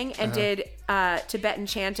morning and did Tibetan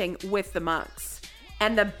chanting with the monks,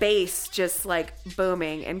 and the bass just like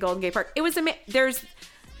booming in Golden Gate Park. It was amazing.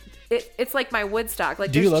 It's like my Woodstock.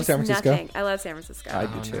 Like, Do you there's love just San Francisco? Nothing. I love San Francisco. I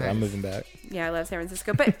do too. nice. I'm moving back. Yeah, I love San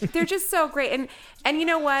Francisco, but they're just so great. And you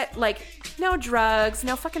know what? Like, no drugs,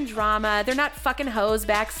 no fucking drama. They're not fucking hoes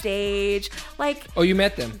backstage. Like, Oh, you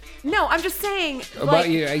met them. no, I'm just saying. About like,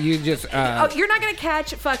 you just Oh, you're not gonna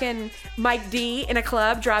catch fucking Mike D in a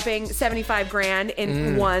club dropping 75 grand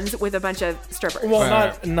in ones with a bunch of strippers. Well,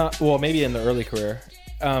 Right. not well. Maybe in the early career.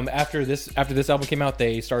 After this album came out,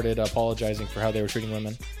 they started apologizing for how they were treating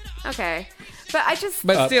women. Okay, but I just.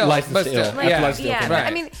 but still, License but to still, Ill. like, yeah. License to Ill yeah, came but, out.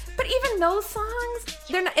 I mean, but even those songs,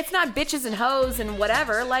 they're not. It's not bitches and hoes and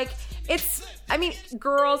whatever. Like, it's. I mean,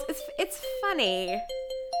 girls. It's funny.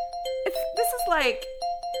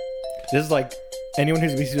 This is like anyone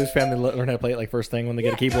who's a Beastie Boys fan, they learn how to play it like first thing when they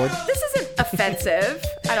get a keyboard. This isn't offensive.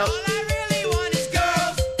 I don't.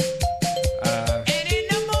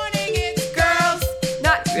 Girls,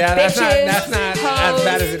 not Yeah, that's bitches, not as hoes.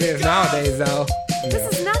 bad as it is nowadays, though.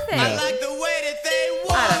 This is nothing. I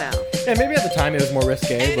don't know. Yeah, maybe at the time it was more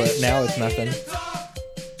risque, but now it's nothing.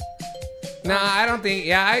 No, I don't think.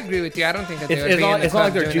 Yeah, I agree with you. I don't think that they would It's be in not, the it's not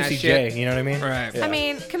like club they're doing that Juicy shit. J, you know what I mean? Right. Yeah. I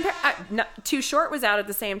mean, Too Short was out at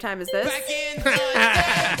the same time as this.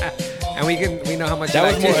 And we know how much That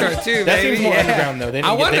you was like more. Too Short too, That baby. seems more Yeah. underground though. They I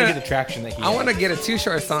didn't, wanna- get the traction that he. I want to get a Too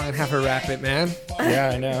Short song and have her rap it, man. Yeah,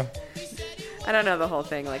 I know. I don't know the whole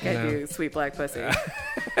thing like I No. do Sweet Black Pussy.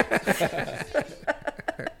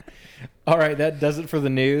 All right, that does it for the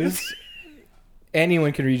news.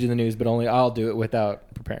 Anyone can read you the news, but only I'll do it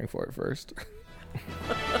without preparing for it first.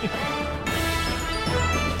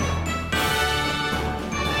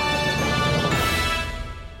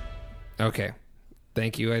 Okay.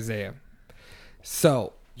 Thank you, Isaiah.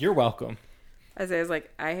 So, You're welcome. Isaiah's like,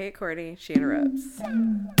 I hate Courtney. She interrupts.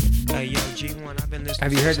 Hey, yo, G1, I've been listening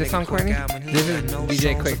have you to heard this song, nigga Quick Courtney? album. He This got is no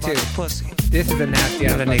DJ songs Quick about too. the pussy. This is a nasty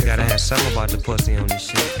ass That nigga gotta song. have something about the pussy on this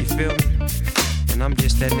shit. You feel me? And I'm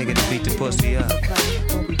just that nigga to beat the pussy up.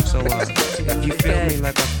 So, if you feel me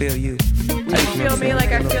like I feel you. You feel me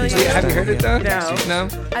like I feel you? Yeah, have you heard it though? No. No?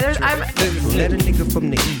 Let a nigga from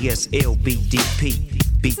the ESLBDP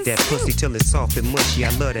beat that pussy till it's soft and mushy. I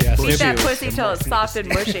love that Yeah, pussy. Eat that Snoopy. pussy till it's soft and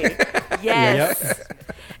mushy. Yes.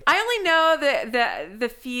 I only know the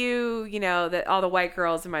few, that all the white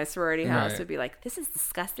girls in my sorority house Right. would be like, this is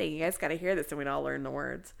disgusting. You guys got to hear this. And we'd all learn the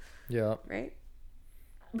words. Yeah. Right?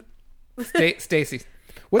 Stacy.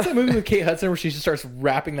 What's that movie with Kate Hudson where she just starts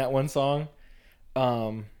rapping that one song?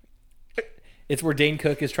 It's where Dane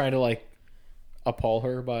Cook is trying to like appall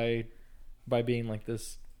her by being like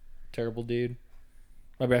this terrible dude.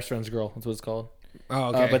 My best friend's girl. That's what it's called. Oh,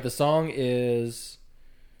 okay. But the song is.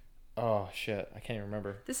 Oh shit! I can't even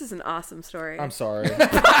remember. This is an awesome story. I'm sorry.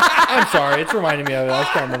 I'm sorry. It's reminding me of it. I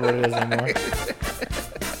just can't remember what it is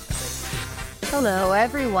anymore. Hello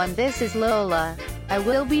everyone, this is Lola. I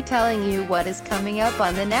will be telling you what is coming up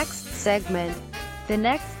on the next segment. The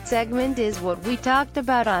next segment is what we talked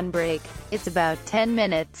about on break. It's about 10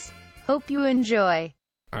 minutes. Hope you enjoy.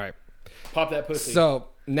 All right. Pop that pussy. So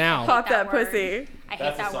now Pop that word. pussy. I hate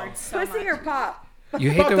That's that a song. word so Pussy much. or pop?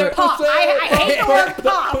 you hate the word. Pop. I hate the word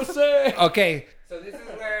pop. Pussy. Okay. So this is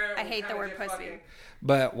where I hate the word pussy.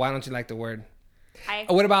 But why don't you like the word? I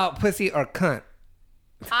What about pussy or cunt?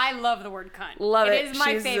 love the word cunt. Love it. It is my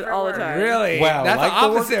She uses it favorite all the word. time. Really? Wow, That's like the the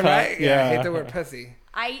word opposite, cunt. right? I Yeah. hate the word pussy.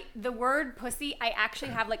 The word pussy, I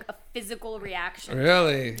actually have like a physical reaction.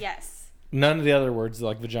 Really? Yes. None of the other words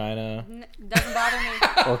like vagina Doesn't bother me.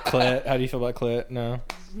 or clit. How do you feel about clit? No.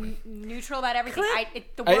 Neutral about everything. Clit?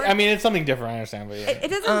 The word. I mean, it's something different. I understand, but yeah. It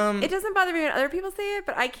doesn't. It doesn't bother me when other people say it,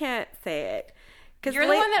 but I can't say it. Because You're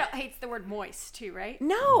the one that hates the word moist too, right?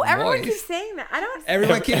 No, everyone Moist. keeps saying that. I don't.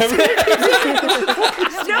 Everyone keeps No,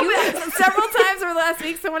 but several times over the last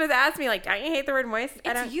week, someone has asked me, like, "Don't you hate the word moist?"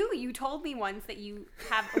 I don't. It's you. You told me once that you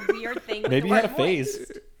have a weird thing with Maybe the you word had a phase.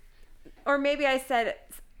 moist. Or maybe I said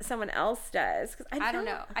someone else does. Cause I don't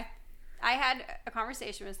know. I had a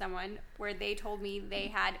conversation with someone where they told me they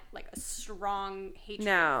had like a strong hatred.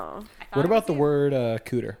 No. I thought What it about was the you. word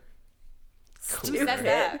cooter? Who says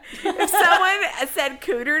that? If someone said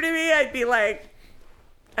cooter to me, I'd be like,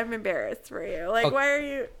 I'm embarrassed for you. Like, Okay. why are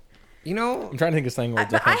you? You know, I'm trying to think of slang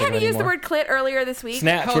words. But I can't had think to of use the anymore. word clit earlier this week.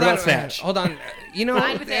 Snatch. hold What on, about snatch? Hold on. You know,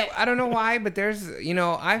 Fine with it. I don't know why, but there's,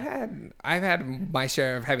 I've had my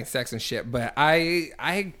share of having sex and shit, but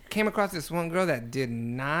I came across this one girl that did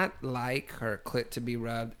not like her clit to be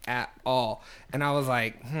rubbed at all, and I was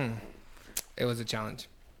like, it was a challenge.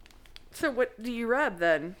 So what do you rub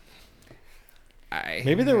then?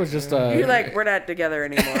 Maybe there was just You're like, we're not together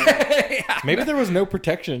anymore. maybe there was no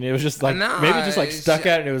protection. It was just like No, maybe just like stuck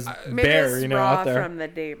out and it was Maybe bare, it's raw raw out there. from the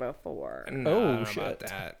day before. No, Oh, I don't know shit. about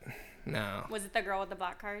that. No, Was it the girl with the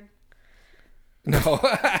black card? no,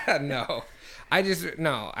 no. I just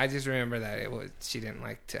remember that she didn't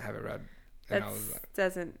like to have it rubbed, and That I was like,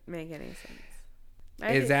 doesn't make any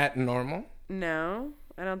sense. is that normal? No,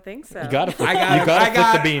 I don't think so. You gotta flip, I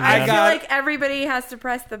flip the bean, I man. feel like everybody has to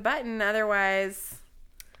press the button, otherwise.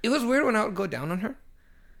 It was weird when I would go down on her.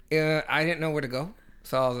 I didn't know where to go,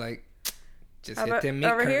 so I was like, just How hit about them meat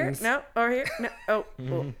over curtains. here? No, over here. No.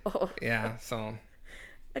 Oh, oh. Yeah, so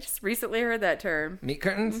I just recently heard that term. meat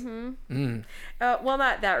curtains. Well,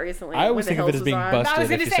 not that recently. I always when think The of it as Hills being was on. busted. I was if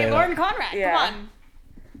going to you say say that. Lauren Conrad. Yeah. Come on.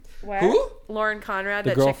 What? Who? Lauren Conrad, The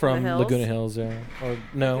that girl chick from from the Hills. Laguna Hills, yeah. Or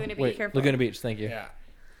no, Laguna wait, Beach. Laguna Beach. Thank you. Yeah.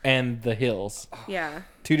 And the Hills, Yeah,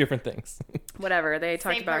 two different things. whatever. They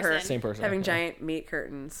talked Same about her person. Same person. having okay. giant meat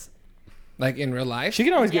curtains. Like in real life. She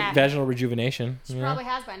can always Yeah. get vaginal rejuvenation. She you know? probably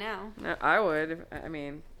has by now. No, I would. I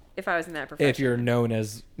mean, if I was in that profession. If you're known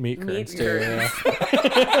as meat curtains, too. curtains.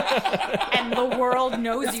 Yeah. And the world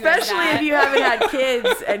knows you. Especially as that. if you haven't had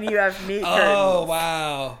kids and you have meat curtains. Oh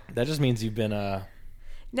wow! That just means you've been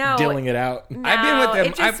No, dealing it out no, I've been with them.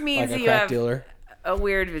 It just means like a you crack have dealer. a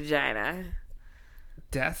weird vagina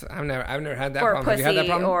Death. I've never had that or problem. Have pussy you had that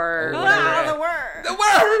problem? or Ah, whatever. the word. The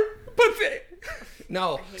word pussy.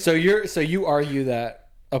 No. So you argue that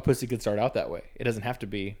a pussy could start out that way. It doesn't have to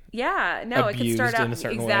be. Yeah, no, it could Abused start out in a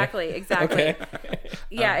certain way. exactly. Okay.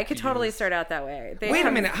 Yeah, it could totally start out that way. They Wait a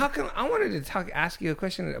come- minute. How come I wanted to ask you a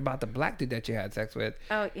question about the black dude that you had sex with?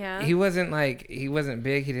 Oh yeah, He wasn't big. He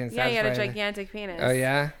didn't. yeah, he had a satisfy- gigantic penis. Oh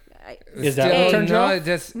yeah. Is that Hey. what turned you No, off? it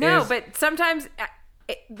just No, is- but sometimes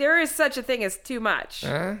there is such a thing as too much.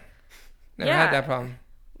 Huh? Never Yeah. had that problem.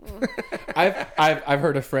 I've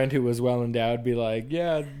heard a friend who was well endowed be like,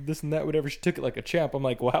 yeah, this and that, whatever. She took it like a champ. I'm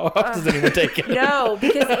like, wow, how else does anyone take it? No,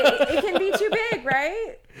 because it can be too big,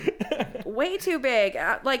 right? Way too big.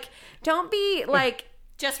 Like, don't be like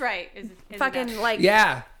Just right. Is fucking enough. like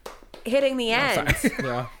Yeah. hitting the end.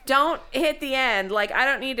 Yeah. Don't hit the end. Like, I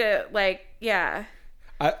don't need to. Like, yeah.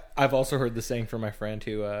 I've also heard the saying from my friend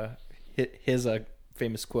who his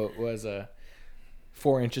famous quote was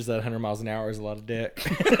 4 inches at 100 miles an hour is a lot of dick.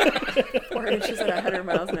 4 inches at 100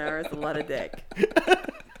 miles an hour is a lot of dick.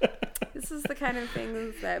 This is the kind of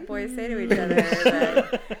things that boys say to each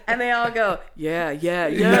other, and they all go, yeah, yeah,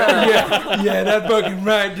 yeah. Yeah, that's fucking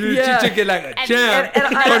right, dude. Yeah. She took it like a champ. and I-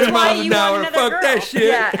 100 that's why miles an you want hour. another Fuck girl. that shit.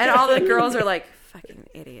 Yeah, and all the girls are like, fucking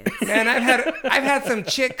idiots. Man, I've had some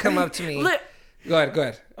chick come up to me. Look, Go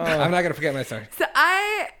ahead. I'm not gonna forget my story. so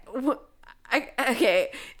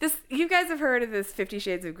okay, this, you guys have heard of this 50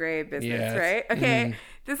 Shades of Grey business, Yes. right? Okay,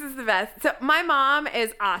 this is the best. So my mom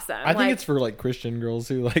is awesome. I think it's for like Christian girls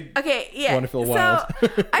who like okay, yeah. want to feel wild. So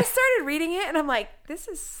I started reading it and I'm like, this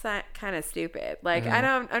is kind of stupid. Like,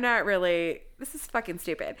 I'm not really, this is fucking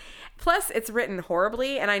stupid. Plus, it's written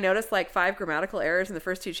horribly, and I noticed like 5 grammatical errors in the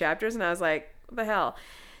first 2 chapters, and I was like, what the hell?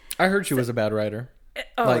 I heard she was a bad writer.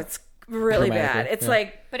 Oh, Like- it's really bad. Dramatically, It's yeah.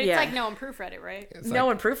 like, But it's like no one proofread it, right? no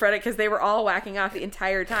one proofread it because they were all whacking off the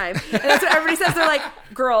entire time. And that's what everybody says. They're like,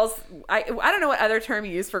 girls. I don't know what other term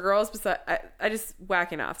you use for girls, but I just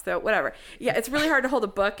whacking off. So whatever. Yeah, it's really hard to hold a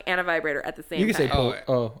book and a vibrator at the same time. You can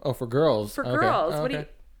say for girls. For Okay. girls. Oh, What do you? okay.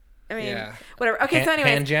 I mean, Yeah. whatever. Okay, so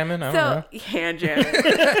anyway. Hand jamming? I don't know. Hand jamming. Put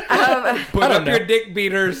I don't up know. your dick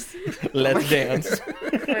beaters. Let's dance.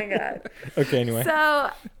 Oh my god. Okay, anyway. So,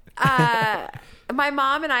 my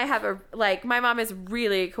mom and I have my mom is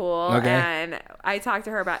really cool, Okay. and I talk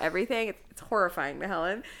to her about everything. It's horrifying to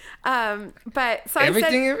Helen. But so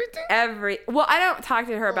Everything? well, I don't talk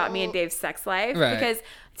to her about me and Dave's sex life Right. because,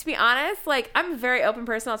 to be honest, like I'm a very open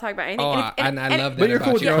person. I'll talk about anything. Oh, and I love that. But you're about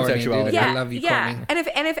cool with you, your own Courtney, sexuality. dude. Yeah, I love you, yeah.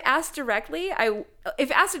 Courtney. And if asked directly,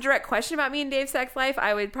 if asked a direct question about me and Dave's sex life,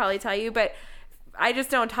 I would probably tell you. But I just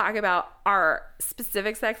don't talk about our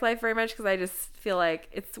specific sex life very much because I just feel like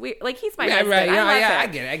it's weird. Like he's my Yeah, husband. right. I Yeah, love yeah. him.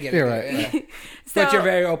 I get it. You're right. Yeah. So, But you're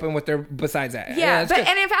very open with her besides that. yeah, it's but good.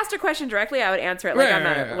 and if asked a question directly, I would answer it like Right, I'm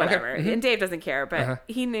not right, right. whatever. Okay. Mhm. And Dave doesn't care, but Uh-huh.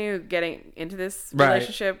 he knew getting into this Right.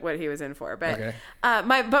 relationship what he was in for. But Okay.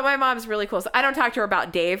 my mom's really cool, so I don't talk to her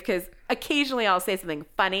about Dave because occasionally I'll say something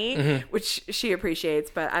funny, Mm-hmm. which she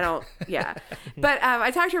appreciates, but I don't. Yeah, but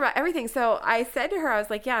I talked to her about everything. So I said to her, I was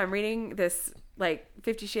like, "Yeah, I'm reading this like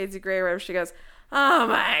 50 Shades of Grey or whatever." She goes, "Oh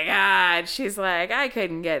my god!" She's like, "I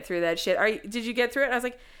couldn't get through that shit. Did you get through it?" And I was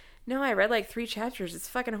like, "No, I read like 3 chapters. It's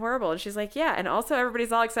fucking horrible." And she's like, "Yeah." And also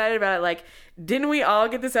everybody's all excited about it. Like, didn't we all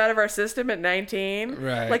get this out of our system at 19?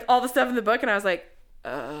 Right. Like all the stuff in the book. And I was like,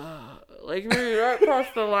 like maybe that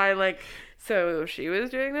crossed the line. Like, so she was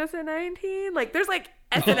doing this at 19? Like, there's like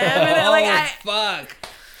S&M in it. Like, fuck.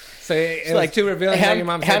 So it was too revealing that your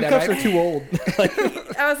mom said that, handcuffs right? are too old.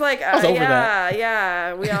 I was like, was over that.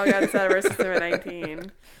 yeah, we all got this out of our system at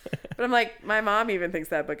 19. But I'm like, my mom even thinks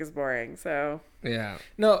that book is boring. So Yeah.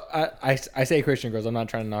 No, I say Christian girls. I'm not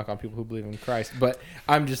trying to knock on people who believe in Christ, but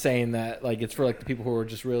I'm just saying that like it's for like the people who are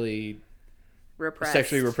just really repressed.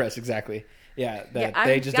 sexually repressed. Exactly. Yeah, that I'm,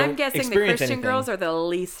 they just don't I'm guessing the experience Christian anything. girls are the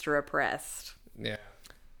least repressed. Yeah.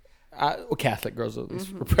 Well, Catholic girls are at least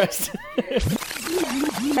Mm-hmm. repressed.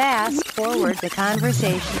 Fast forward the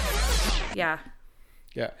conversation. Yeah.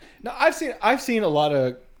 Yeah. No, I've seen a lot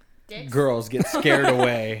of Dicks? girls get scared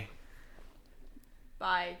away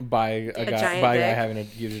By by a guy giant dick? having a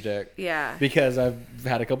huge dick. Yeah. Because I've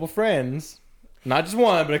had a couple friends, not just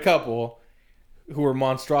one, but a couple, who were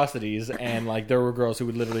monstrosities, and like there were girls who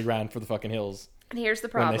would literally run for the fucking hills. And here's the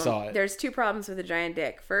when problem. they saw it. There's 2 problems with a giant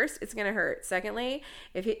dick. First, it's going to hurt. Secondly,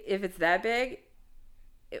 if it's that big,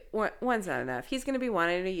 one's not enough. He's going to be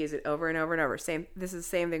wanting to use it over and over and over. This is the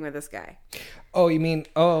same thing with this guy. Oh,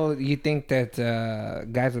 you think that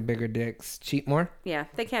guys with bigger dicks cheat more? Yeah,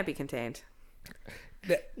 they can't be contained.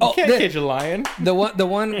 You can't cage a lion. The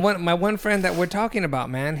one my one friend that we're talking about,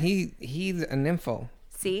 man, he's a nympho.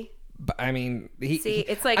 See? But I mean,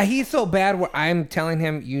 it's like he's so bad where I'm telling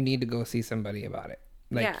him you need to go see somebody about it.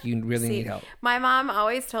 Like yeah. you really See, need help. My mom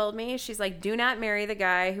always told me, she's like, do not marry the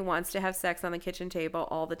guy who wants to have sex on the kitchen table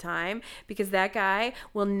all the time because that guy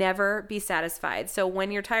will never be satisfied. So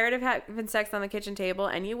when you're tired of having sex on the kitchen table,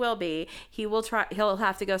 and you will be, he'll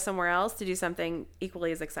have to go somewhere else to do something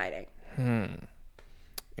equally as exciting.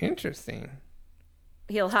 Interesting.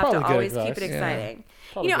 He'll have probably to good always advice. keep it exciting.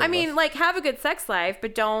 Probably You know, good I mean, advice. like have a good sex life,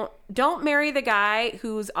 but don't marry the guy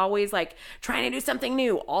who's always like trying to do something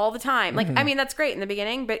new all the time. Like, I mean, that's great in the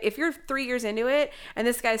beginning, but if you're 3 years into it and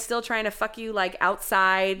this guy's still trying to fuck you like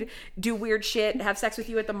outside, do weird shit, have sex with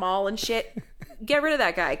you at the mall and shit, get rid of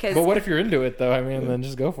that guy. But what if you're into it though? I mean, then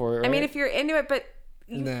just go for it. Right? I mean, if you're into it, but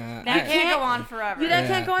Nah, that can't go on forever. that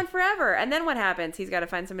can't go on forever. And then what happens? He's got to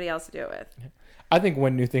find somebody else to do it with. I think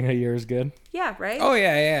one new thing a year is good, Yeah, right? oh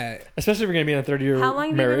yeah. especially if you're gonna be in a 30-year How long have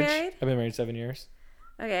you been marriage. married? I've been married 7 years.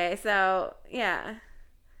 Okay, so yeah.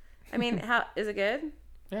 I mean, how is it good?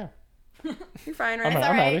 Yeah, You're fine, right? I'm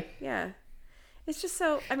right. happy. Yeah. It's just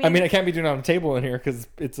so, I mean, I can't be doing it on a table in here because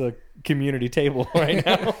it's a community table right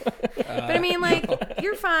now. but I mean, like,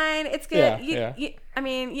 you're fine. It's good. Yeah, I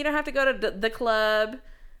mean, you don't have to go to the club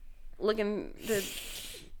looking to.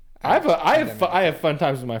 I have fun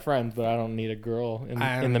times with my friends, but I don't need a girl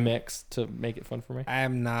in the mix to make it fun for me. I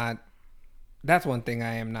am not. That's one thing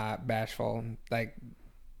I am not bashful. Like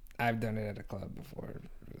I've done it at a club before.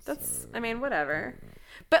 That's, I mean, whatever.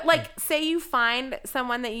 But like, say you find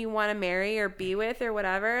someone that you want to marry or be with or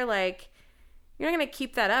whatever, like. You're not going to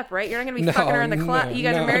keep that up, right? You're not going to be fucking her in the club. You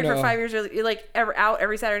guys are married for 5 years. You're like out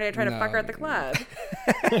every Saturday night trying to fuck her at the club.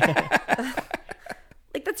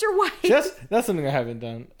 Like, that's your wife. That's something I haven't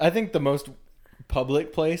done. I think the most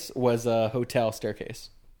public place was a hotel staircase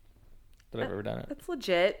that I've ever done it. That's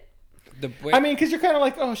legit. I mean, because you're kind of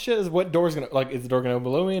like, oh shit, is the door gonna open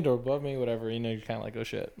below me, door above me, whatever. You know, you're kind of like, oh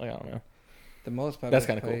shit, like I don't know. The most public That's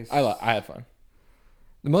kind of cool. I had fun.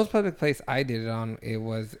 The most public place I did it on, it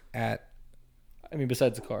was at. I mean,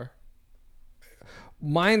 besides the car.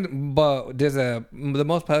 Mine, but the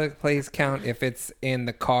most public place count if it's in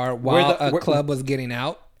the car while a club was getting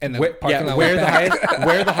out and the parking lot where was back.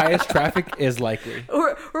 where the highest traffic is likely.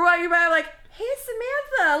 We're walking by like, hey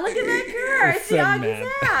Samantha, look at that car. It's Augie's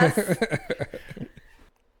ass.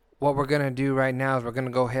 What we're gonna do right now is we're gonna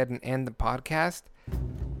go ahead and end the podcast.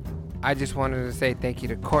 I just wanted to say thank you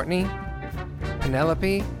to Courtney,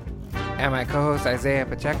 Penelope, and my co-host Isaiah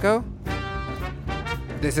Pacheco.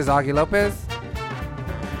 This is Augie Lopez.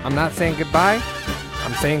 I'm not saying goodbye.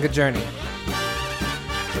 I'm saying good journey.